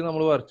ഒബ്ജക്റ്റ്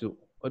നമ്മൾ വരച്ചു,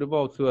 ഒരു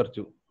ബോക്സ്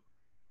വരച്ചു.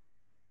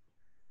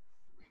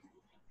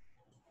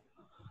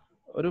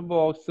 ഒരു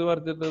ബോക്സ്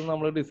വരച്ചിട്ട്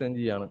നമ്മൾ ഡിസൈൻ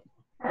ചെയ്യാണ്.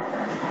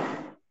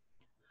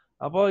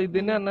 അപ്പോൾ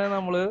ഇതിന് തന്നെ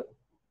നമ്മൾ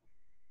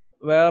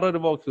വേറൊരു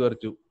ബോക്സ്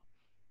വരച്ചു.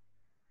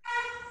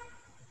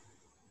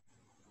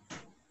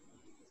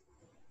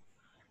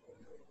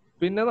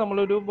 പിന്നെ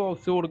നമ്മളൊരു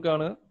ബോക്സ്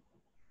കൊടുക്കാണ്.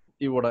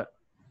 ഇവിടെ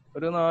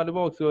ഒരു 4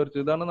 ബോക്സ് വരച്ചു.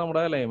 ഇതാണ്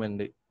നമ്മുടെ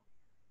അലൈൻമെന്റ്.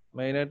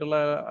 മെയിൻ ആയിട്ടുള്ള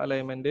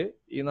അലൈൻമെന്റ്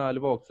ഈ 4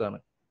 ബോക്സ് ആണ്.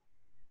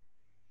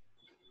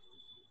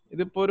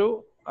 ഇതിപ്പോ ഒരു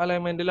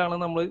അലൈൻമെന്റിലാണ്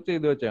നമ്മൾ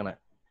ചെയ്തു വെച്ചേണേ.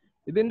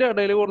 ഇതിന്റെ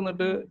ഇടയിൽ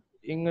കൊടുത്തിട്ട്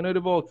ഇങ്ങനെ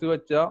ഒരു ബോക്സ്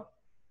വെച്ചാൽ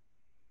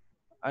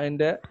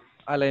അതിന്റെ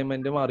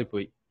അലൈൻമെന്റ്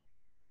മാറിപ്പോയി.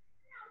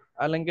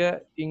 അല്ലെങ്കിൽ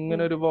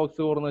ഇങ്ങനെ ഒരു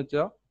ബോക്സ് കൊടുന്ന്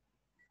വെച്ചാൽ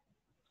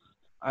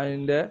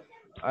അതിന്റെ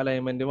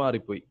അലൈൻമെന്റ്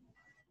മാറിപ്പോയി.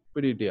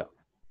 പിടികിട്ടിയ?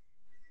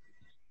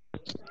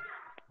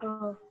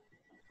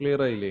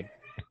 ക്ലിയർ ആയില്ലേ?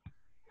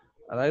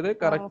 അതായത്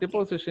കറക്റ്റ്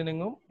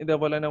പൊസിഷനിങ്ങും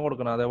ഇതേപോലെ തന്നെ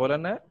കൊടുക്കണം. അതേപോലെ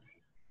തന്നെ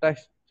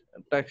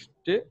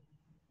ടെക്സ്റ്റ്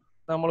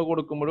നമ്മൾ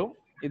കൊടുക്കുമ്പോഴും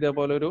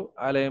ഇതേപോലെ ഒരു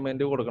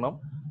അലൈൻമെന്റ് കൊടുക്കണം.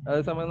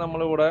 അതേസമയം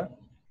നമ്മളിവിടെ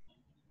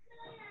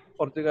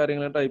കുറച്ച്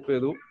കാര്യങ്ങൾ ടൈപ്പ്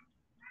ചെയ്തു,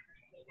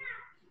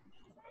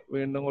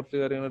 വീണ്ടും കുറച്ച്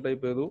കാര്യങ്ങൾ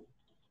ടൈപ്പ് ചെയ്തു,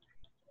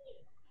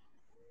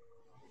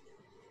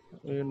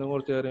 വീണ്ടും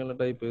കുറച്ച് കാര്യങ്ങൾ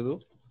ടൈപ്പ് ചെയ്തു.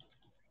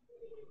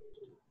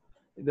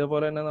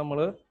 ഇതേപോലെ തന്നെ നമ്മൾ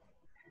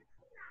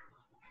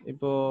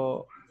ഇപ്പോ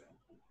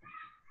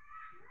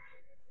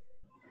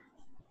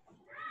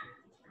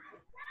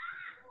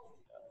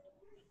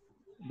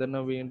ഇതന്നെ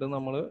വീണ്ടും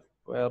നമ്മൾ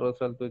വേറൊരു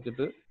സ്ഥലത്ത്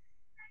വെച്ചിട്ട്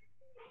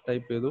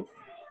ടൈപ്പ് ചെയ്തു.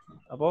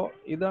 അപ്പോൾ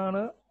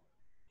ഇതാണ്,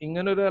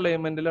 ഇങ്ങനെ ഒരു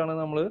അലൈൻമെന്റിലാണ്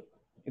നമ്മൾ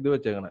ഇത്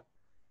വെച്ചേക്കണേ.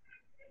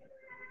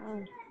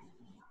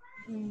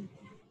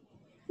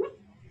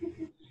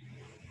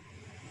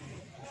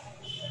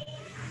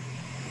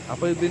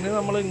 അപ്പൊ ഇതിന്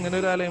നമ്മൾ ഇങ്ങനെ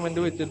ഒരു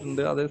അലൈൻമെന്റ്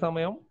വെച്ചിട്ടുണ്ട്.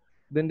 അതേസമയം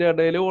ഇതിന്റെ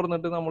ഇടയിൽ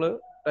കൊടുത്തിട്ട് നമ്മൾ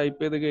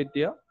ടൈപ്പ് ചെയ്ത്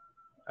കയറ്റിയ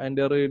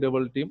അതിന്റെ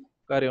റീഡബിലിറ്റിയും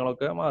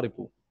കാര്യങ്ങളൊക്കെ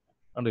മാറിപ്പോവും.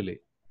 കണ്ടില്ലേ?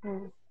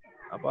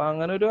 അപ്പൊ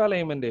അങ്ങനെ ഒരു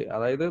അലൈൻമെന്റ്,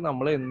 അതായത്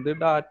നമ്മൾ എന്ത്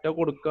ഡാറ്റ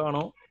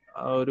കൊടുക്കുകയാണോ,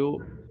 ഒരു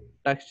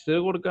ടെക്സ്റ്റ്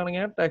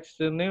കൊടുക്കുകയാണെങ്കിൽ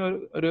ടെക്സ്റ്റിന്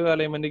ഒരു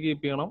അലൈൻമെന്റ്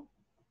കീപ്പ് ചെയ്യണം.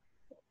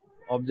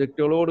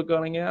 ഒബ്ജക്റ്റുകൾ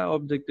കൊടുക്കുകയാണെങ്കിൽ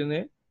ഒബ്ജക്റ്റിന്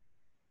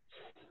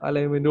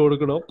അലൈൻമെന്റ്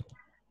കൊടുക്കണം.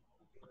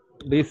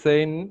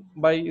 ഡിസൈൻ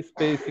ബൈ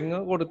സ്പേസിങ്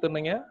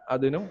കൊടുത്തിട്ടുണ്ടെങ്കിൽ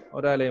അതിനും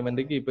ഒരു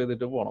അലൈൻമെന്റ് കീപ്പ്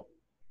ചെയ്തിട്ട് പോകണം.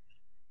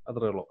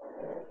 അത്രേ ഉള്ളൂ.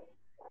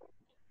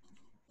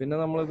 പിന്നെ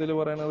നമ്മൾ ഇതിൽ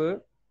പറയണത്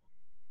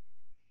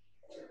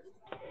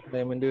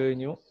അലൈൻമെന്റ്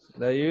കഴിഞ്ഞു.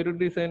 ഈ ഒരു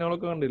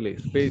ഡിസൈനുകളൊക്കെ കണ്ടില്ലേ?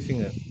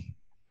 സ്പേസിങ്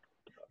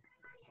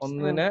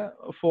ഒന്നിനെ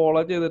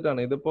ഫോളോ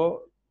ചെയ്തിട്ടാണ്. ഇതിപ്പോ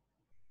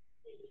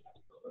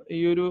ഈ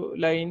ഒരു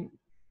ലൈൻ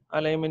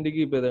അലൈൻമെന്റ്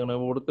കീപ്പ് ചെയ്തേക്കണേ,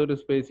 ഇവിടുത്തെ ഒരു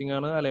സ്പേസിംഗ്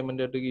ആണ്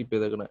അലൈൻമെന്റ് ആയിട്ട് കീപ്പ്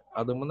ചെയ്തേക്കണേ.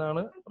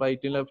 അതുമെന്നാണ്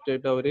റൈറ്റും ലെഫ്റ്റ്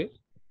ആയിട്ട് അവര്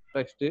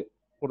ടെക്സ്റ്റ്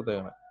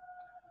കൊടുത്തേക്കണേ.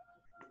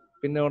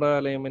 പിന്നെ ഇവിടെ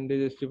അലൈൻമെന്റ്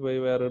ജസ്റ്റിഫൈ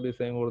വേറെ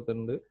ഡിസൈൻ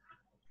കൊടുത്തിട്ടുണ്ട്.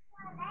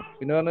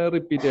 പിന്നെ പറഞ്ഞ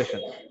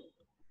repetition.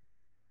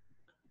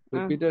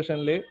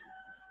 റിപ്പീറ്റേഷനിൽ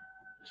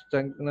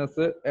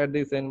സ്ട്രെങ്ത്നെസ് A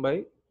design by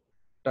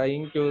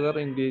tying to there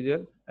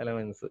individual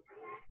elements.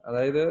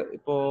 അതായത്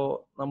ഇപ്പോ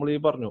നമ്മൾ ഈ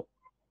പറഞ്ഞു,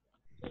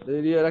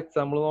 ഒരു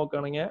എക്സാമ്പിൾ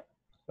നോക്കുകയാണെങ്കിൽ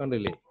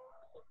കണ്ടില്ലേ,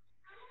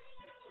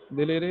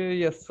 ഇതിലൊരു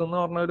യെസ് എന്ന്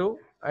പറഞ്ഞൊരു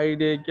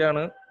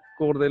ഐഡിയക്കാണ്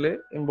കൂടുതൽ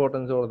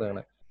ഇമ്പോർട്ടൻസ്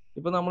കൊടുത്തേക്കണേ.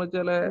 ഇപ്പൊ നമ്മൾ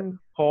ചില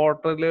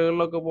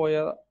ഹോട്ടലുകളിലൊക്കെ പോയ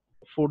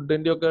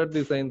ഫുഡിന്റെ ഒക്കെ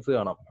ഡിസൈൻസ്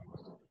കാണാം.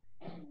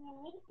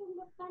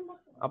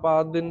 അപ്പൊ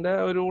അതിന്റെ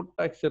ഒരു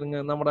ടെക്സ്ചറിങ്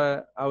നമ്മുടെ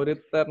അവര്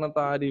തരുന്ന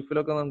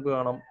താരിഫിലൊക്കെ നമുക്ക്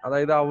കാണാം.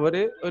 അതായത്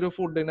അവര് ഒരു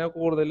ഫുഡിനെ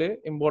കൂടുതൽ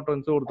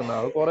ഇമ്പോർട്ടൻസ് കൊടുത്തിട്ടുണ്ട്.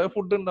 അത് കുറെ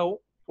ഫുഡ് ഉണ്ടാവും,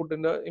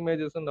 ഫുഡിന്റെ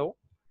ഇമേജസ് ഉണ്ടാവും.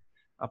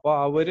 അപ്പൊ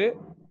അവര്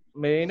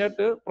മെയിൻ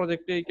ആയിട്ട്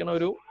പ്രൊജക്ട് ചെയ്യിക്കണ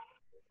ഒരു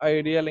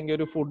ഐഡിയ അല്ലെങ്കിൽ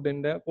ഒരു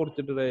ഫുഡിന്റെ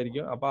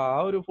കുറിച്ചിട്ടായിരിക്കും. അപ്പൊ ആ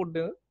ഒരു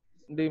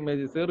ഫുഡിന്റെ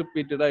ഇമേജസ്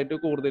റിപ്പീറ്റഡ് ആയിട്ട്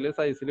കൂടുതൽ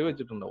സൈസിൽ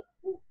വെച്ചിട്ടുണ്ടാവും.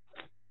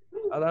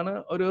 അതാണ്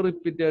ഒരു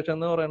റിപ്പീറ്റേഷൻ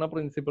എന്ന് പറയുന്ന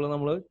പ്രിൻസിപ്പിൾ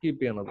നമ്മൾ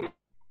കീപ്പ് ചെയ്യണത്.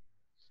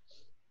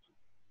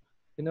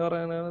 പിന്നെ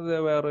പറയുന്നത്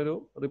വേറൊരു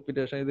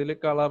റിപ്പീറ്റേഷൻ, ഇതിൽ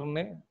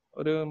കളറിന്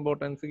ഒരു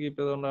ഇമ്പോർട്ടൻസ് കീപ്പ്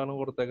ചെയ്തുകൊണ്ടാണ്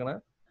കൊടുത്തേക്കണേ.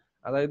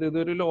 അതായത്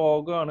ഇതൊരു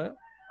ലോഗോ ആണ്.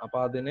 അപ്പൊ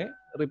അതിനെ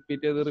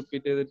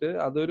റിപ്പീറ്റ് ചെയ്തിട്ട്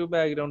അതൊരു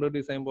ബാക്ക്ഗ്രൗണ്ട്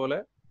ഡിസൈൻ പോലെ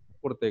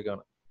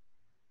കൊടുത്തേക്കാണ്.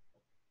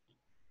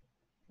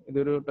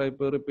 ഇതൊരു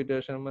ടൈപ്പ്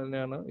റിപ്പീറ്റേഷൻ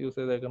തന്നെയാണ് യൂസ്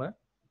ചെയ്തേക്കണേ.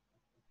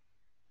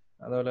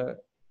 അതുപോലെ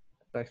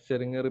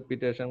ടെക്സ്ചറിങ്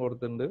റിപ്പീറ്റേഷൻ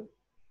കൊടുത്തിട്ടുണ്ട്.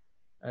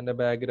 അതിന്റെ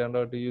ബാക്ക്ഗ്രൗണ്ട്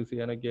ആയിട്ട് യൂസ്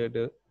ചെയ്യാനൊക്കെ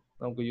ആയിട്ട്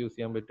നമുക്ക് യൂസ്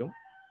ചെയ്യാൻ പറ്റും.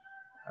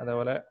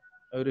 അതേപോലെ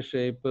ഒരു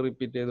ഷേപ്പ്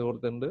റിപ്പീറ്റ് ചെയ്ത്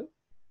കൊടുത്തിട്ടുണ്ട്.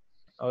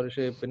 ആ ഒരു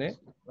ഷേപ്പിന്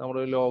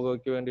നമ്മുടെ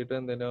ലോഗോയ്ക്ക് വേണ്ടിയിട്ട്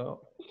എന്തിനോ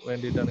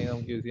വേണ്ടിയിട്ടാണെങ്കിൽ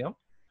നമുക്ക് യൂസ് ചെയ്യാം.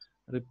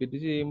 റിപ്പീറ്റ്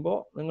ചെയ്യുമ്പോൾ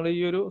നിങ്ങൾ ഈ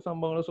ഒരു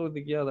സംഭവങ്ങൾ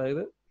ശ്രദ്ധിക്കുക.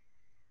 അതായത്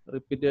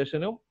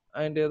റിപ്പീറ്റേഷനും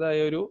അതിൻ്റെതായ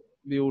ഒരു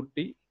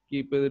ബ്യൂട്ടി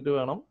കീപ്പ് ചെയ്തിട്ട്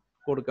വേണം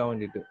കൊടുക്കാൻ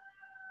വേണ്ടിയിട്ട്.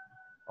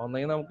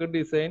 ഒന്നെങ്കിൽ നമുക്ക്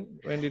ഡിസൈൻ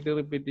വേണ്ടിയിട്ട്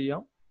റിപ്പീറ്റ്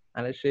ചെയ്യാം,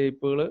 അല്ലെങ്കിൽ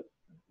ഷേപ്പുകൾ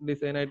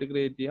ഡിസൈൻ ആയിട്ട്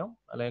ക്രിയേറ്റ് ചെയ്യാം,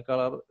 അല്ലെങ്കിൽ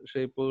കളർ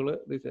ഷേപ്പുകൾ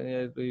ഡിസൈൻ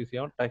ആയിട്ട് യൂസ്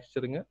ചെയ്യാം,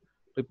 ടെക്സ്ചറിങ്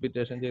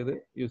റിപ്പീറ്റേഷൻ ചെയ്ത്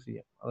യൂസ്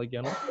ചെയ്യാം.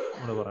 അതൊക്കെയാണ്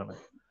ഇവിടെ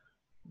പറയുന്നത്.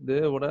 ഇത്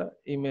ഇവിടെ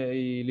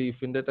ഈ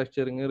ലീഫിന്റെ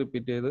ടെക്സ്ചറിങ്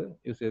റിപ്പീറ്റ് ചെയ്ത്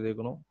യൂസ്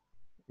ചെയ്തേക്കണം,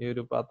 ഈ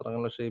ഒരു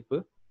പാത്രങ്ങളുടെ ഷേപ്പ്.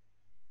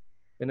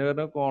 പിന്നെ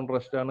വരുന്നത്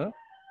കോൺട്രാസ്റ്റ് ആണ്.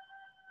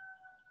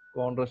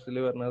 കോൺട്രാസ്റ്റിൽ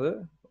വരുന്നത്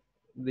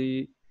the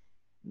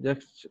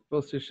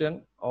ജക്സ്പോസിഷൻ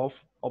of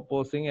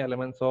opposing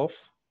elements of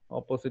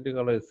opposite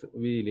colours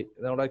wheel.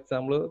 നമ്മുടെ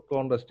എക്സാമ്പിൾ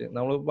കോൺട്രാസ്റ്റ്.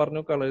 നമ്മൾ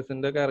പറഞ്ഞു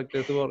കളേഴ്സിന്റെ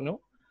ക്യാരക്ടേഴ്സ് പറഞ്ഞു.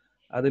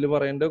 അതിൽ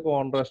പറയേണ്ടത്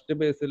കോൺട്രാസ്റ്റ്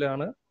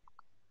ബേസിലാണ്.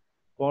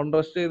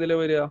 കോൺട്രാസ്റ്റ് ഏതിലെ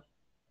വരിക?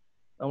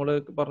 നമ്മൾ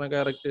പറഞ്ഞ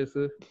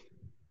ക്യാരക്ടേഴ്സ്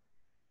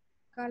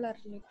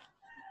കളറിൽ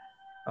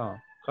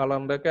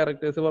കളറിന്റെ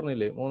ക്യാരക്ടേഴ്സ്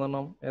പറഞ്ഞില്ലേ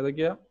 3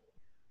 ഏതൊക്കെയാ?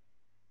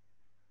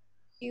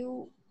 Hugh,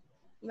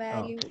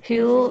 value,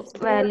 Hugh,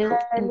 value,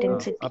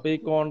 intensity. അപ്പൊ ഈ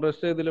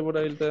കോൺട്രാസ്റ്റ് ഏതിലെ ഇവിടെ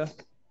അതിലത്തെ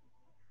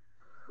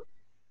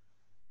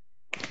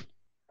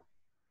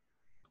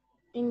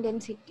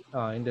ഇന്റൻസിറ്റി.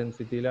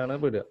 ഇന്റൻസിറ്റിയിലാണ്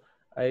പെടുക.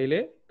 അതില്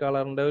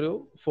കളറിന്റെ ഒരു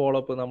ഫോളോ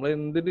അപ്പ്. നമ്മൾ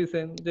എന്ത്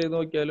ഡിസൈൻ ചെയ്ത്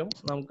നോക്കിയാലും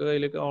നമുക്ക്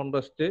അതിൽ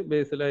കോൺട്രാസ്റ്റ്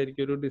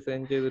ബേസിലായിരിക്കും ഒരു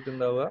ഡിസൈൻ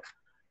ചെയ്തിട്ടുണ്ടാവുക.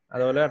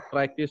 അതുപോലെ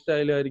അട്രാക്റ്റീവ്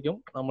സ്റ്റൈലായിരിക്കും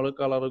നമ്മൾ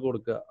കളർ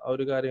കൊടുക്കുക. ആ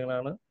ഒരു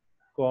കാര്യങ്ങളാണ്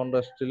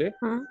കോൺട്രാസ്റ്റില്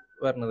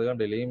വരുന്നത്.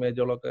 കണ്ടില്ലേ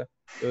ഇമേജുകളൊക്കെ?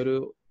 ഒരു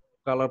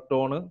കളർ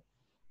ടോണ്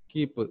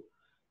കീപ്പ്,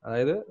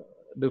 അതായത്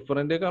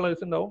ഡിഫറെന്റ്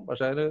കളേഴ്സ് ഉണ്ടാവും,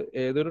 പക്ഷെ അതിൽ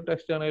ഏതൊരു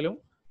ടെക്സ്റ്റ് ആണെങ്കിലും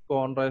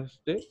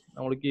കോൺട്രാസ്റ്റ്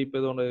നമ്മൾ കീപ്പ്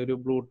ചെയ്തുകൊണ്ട് ഒരു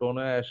ബ്ലൂ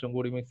ടോണ് ആഷും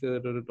കൂടി മിക്സ്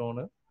ചെയ്തിട്ടൊരു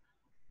ടോണ്,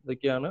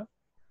 ഇതൊക്കെയാണ്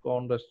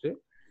കോൺട്രാസ്റ്റ്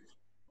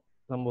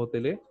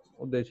സംഭവത്തിൽ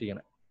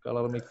ഉദ്ദേശിക്കുന്നത്.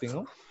 കളർ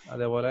മിക്സിങ്ങും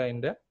അതേപോലെ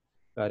അതിന്റെ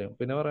കാര്യം.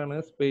 പിന്നെ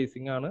പറയുന്നത്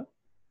സ്പേസിംഗ് ആണ്.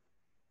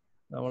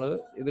 നമ്മൾ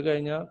ഇത്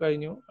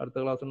കഴിഞ്ഞു, അടുത്ത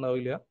ക്ലാസ്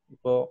ഉണ്ടാവില്ല.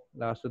 ഇപ്പോൾ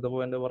ലാസ്റ്റത്തെ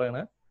പോയിന്റ്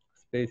പറയണേ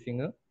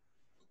സ്പേസിങ്,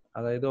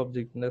 അതായത്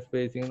ഒബ്ജക്റ്റിന്റെ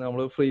സ്പേസിങ്.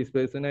 നമ്മൾ ഫ്രീ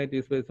സ്പേസും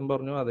നെഗറ്റീവ് സ്പേസും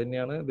പറഞ്ഞു, അത്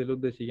തന്നെയാണ് ഇതിൽ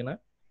ഉദ്ദേശിക്കുന്നത്.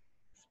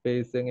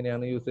 സ്പേസ്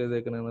എങ്ങനെയാണ് യൂസ്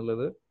ചെയ്തേക്കുന്നത്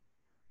എന്നുള്ളത്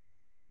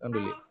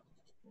കണ്ടില്ലേ?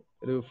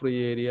 ഒരു ഫ്രീ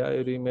ഏരിയ,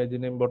 ഒരു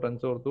ഇമേജിന്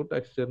ഇമ്പോർട്ടൻസ് കൊടുത്തു,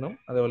 ടെക്സ്ചറിനും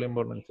അതേപോലെ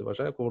ഇമ്പോർട്ടൻസ്,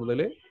 പക്ഷെ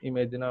കൂടുതൽ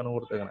ഇമേജിനാണ്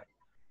കൊടുത്തേക്കണേ.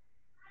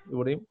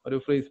 ഇവിടെയും ഒരു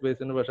ഫ്രീ സ്പേസ്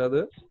ഉണ്ട്, പക്ഷെ അത്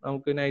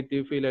നമുക്ക്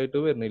നെഗറ്റീവ് ഫീൽ ആയിട്ട്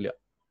വരുന്നില്ല.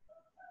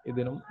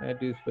 ഇതിനും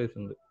നെഗറ്റീവ് സ്പേസ്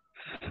ഉണ്ട്.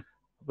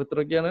 അപ്പൊ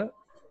ഇത്രയൊക്കെയാണ്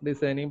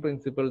ഡിസൈനിങ്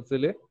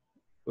പ്രിൻസിപ്പിൾസിൽ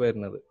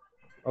വരുന്നത്.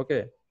 ഓക്കെ,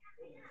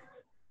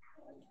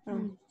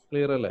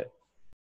 ക്ലിയർ അല്ലേ?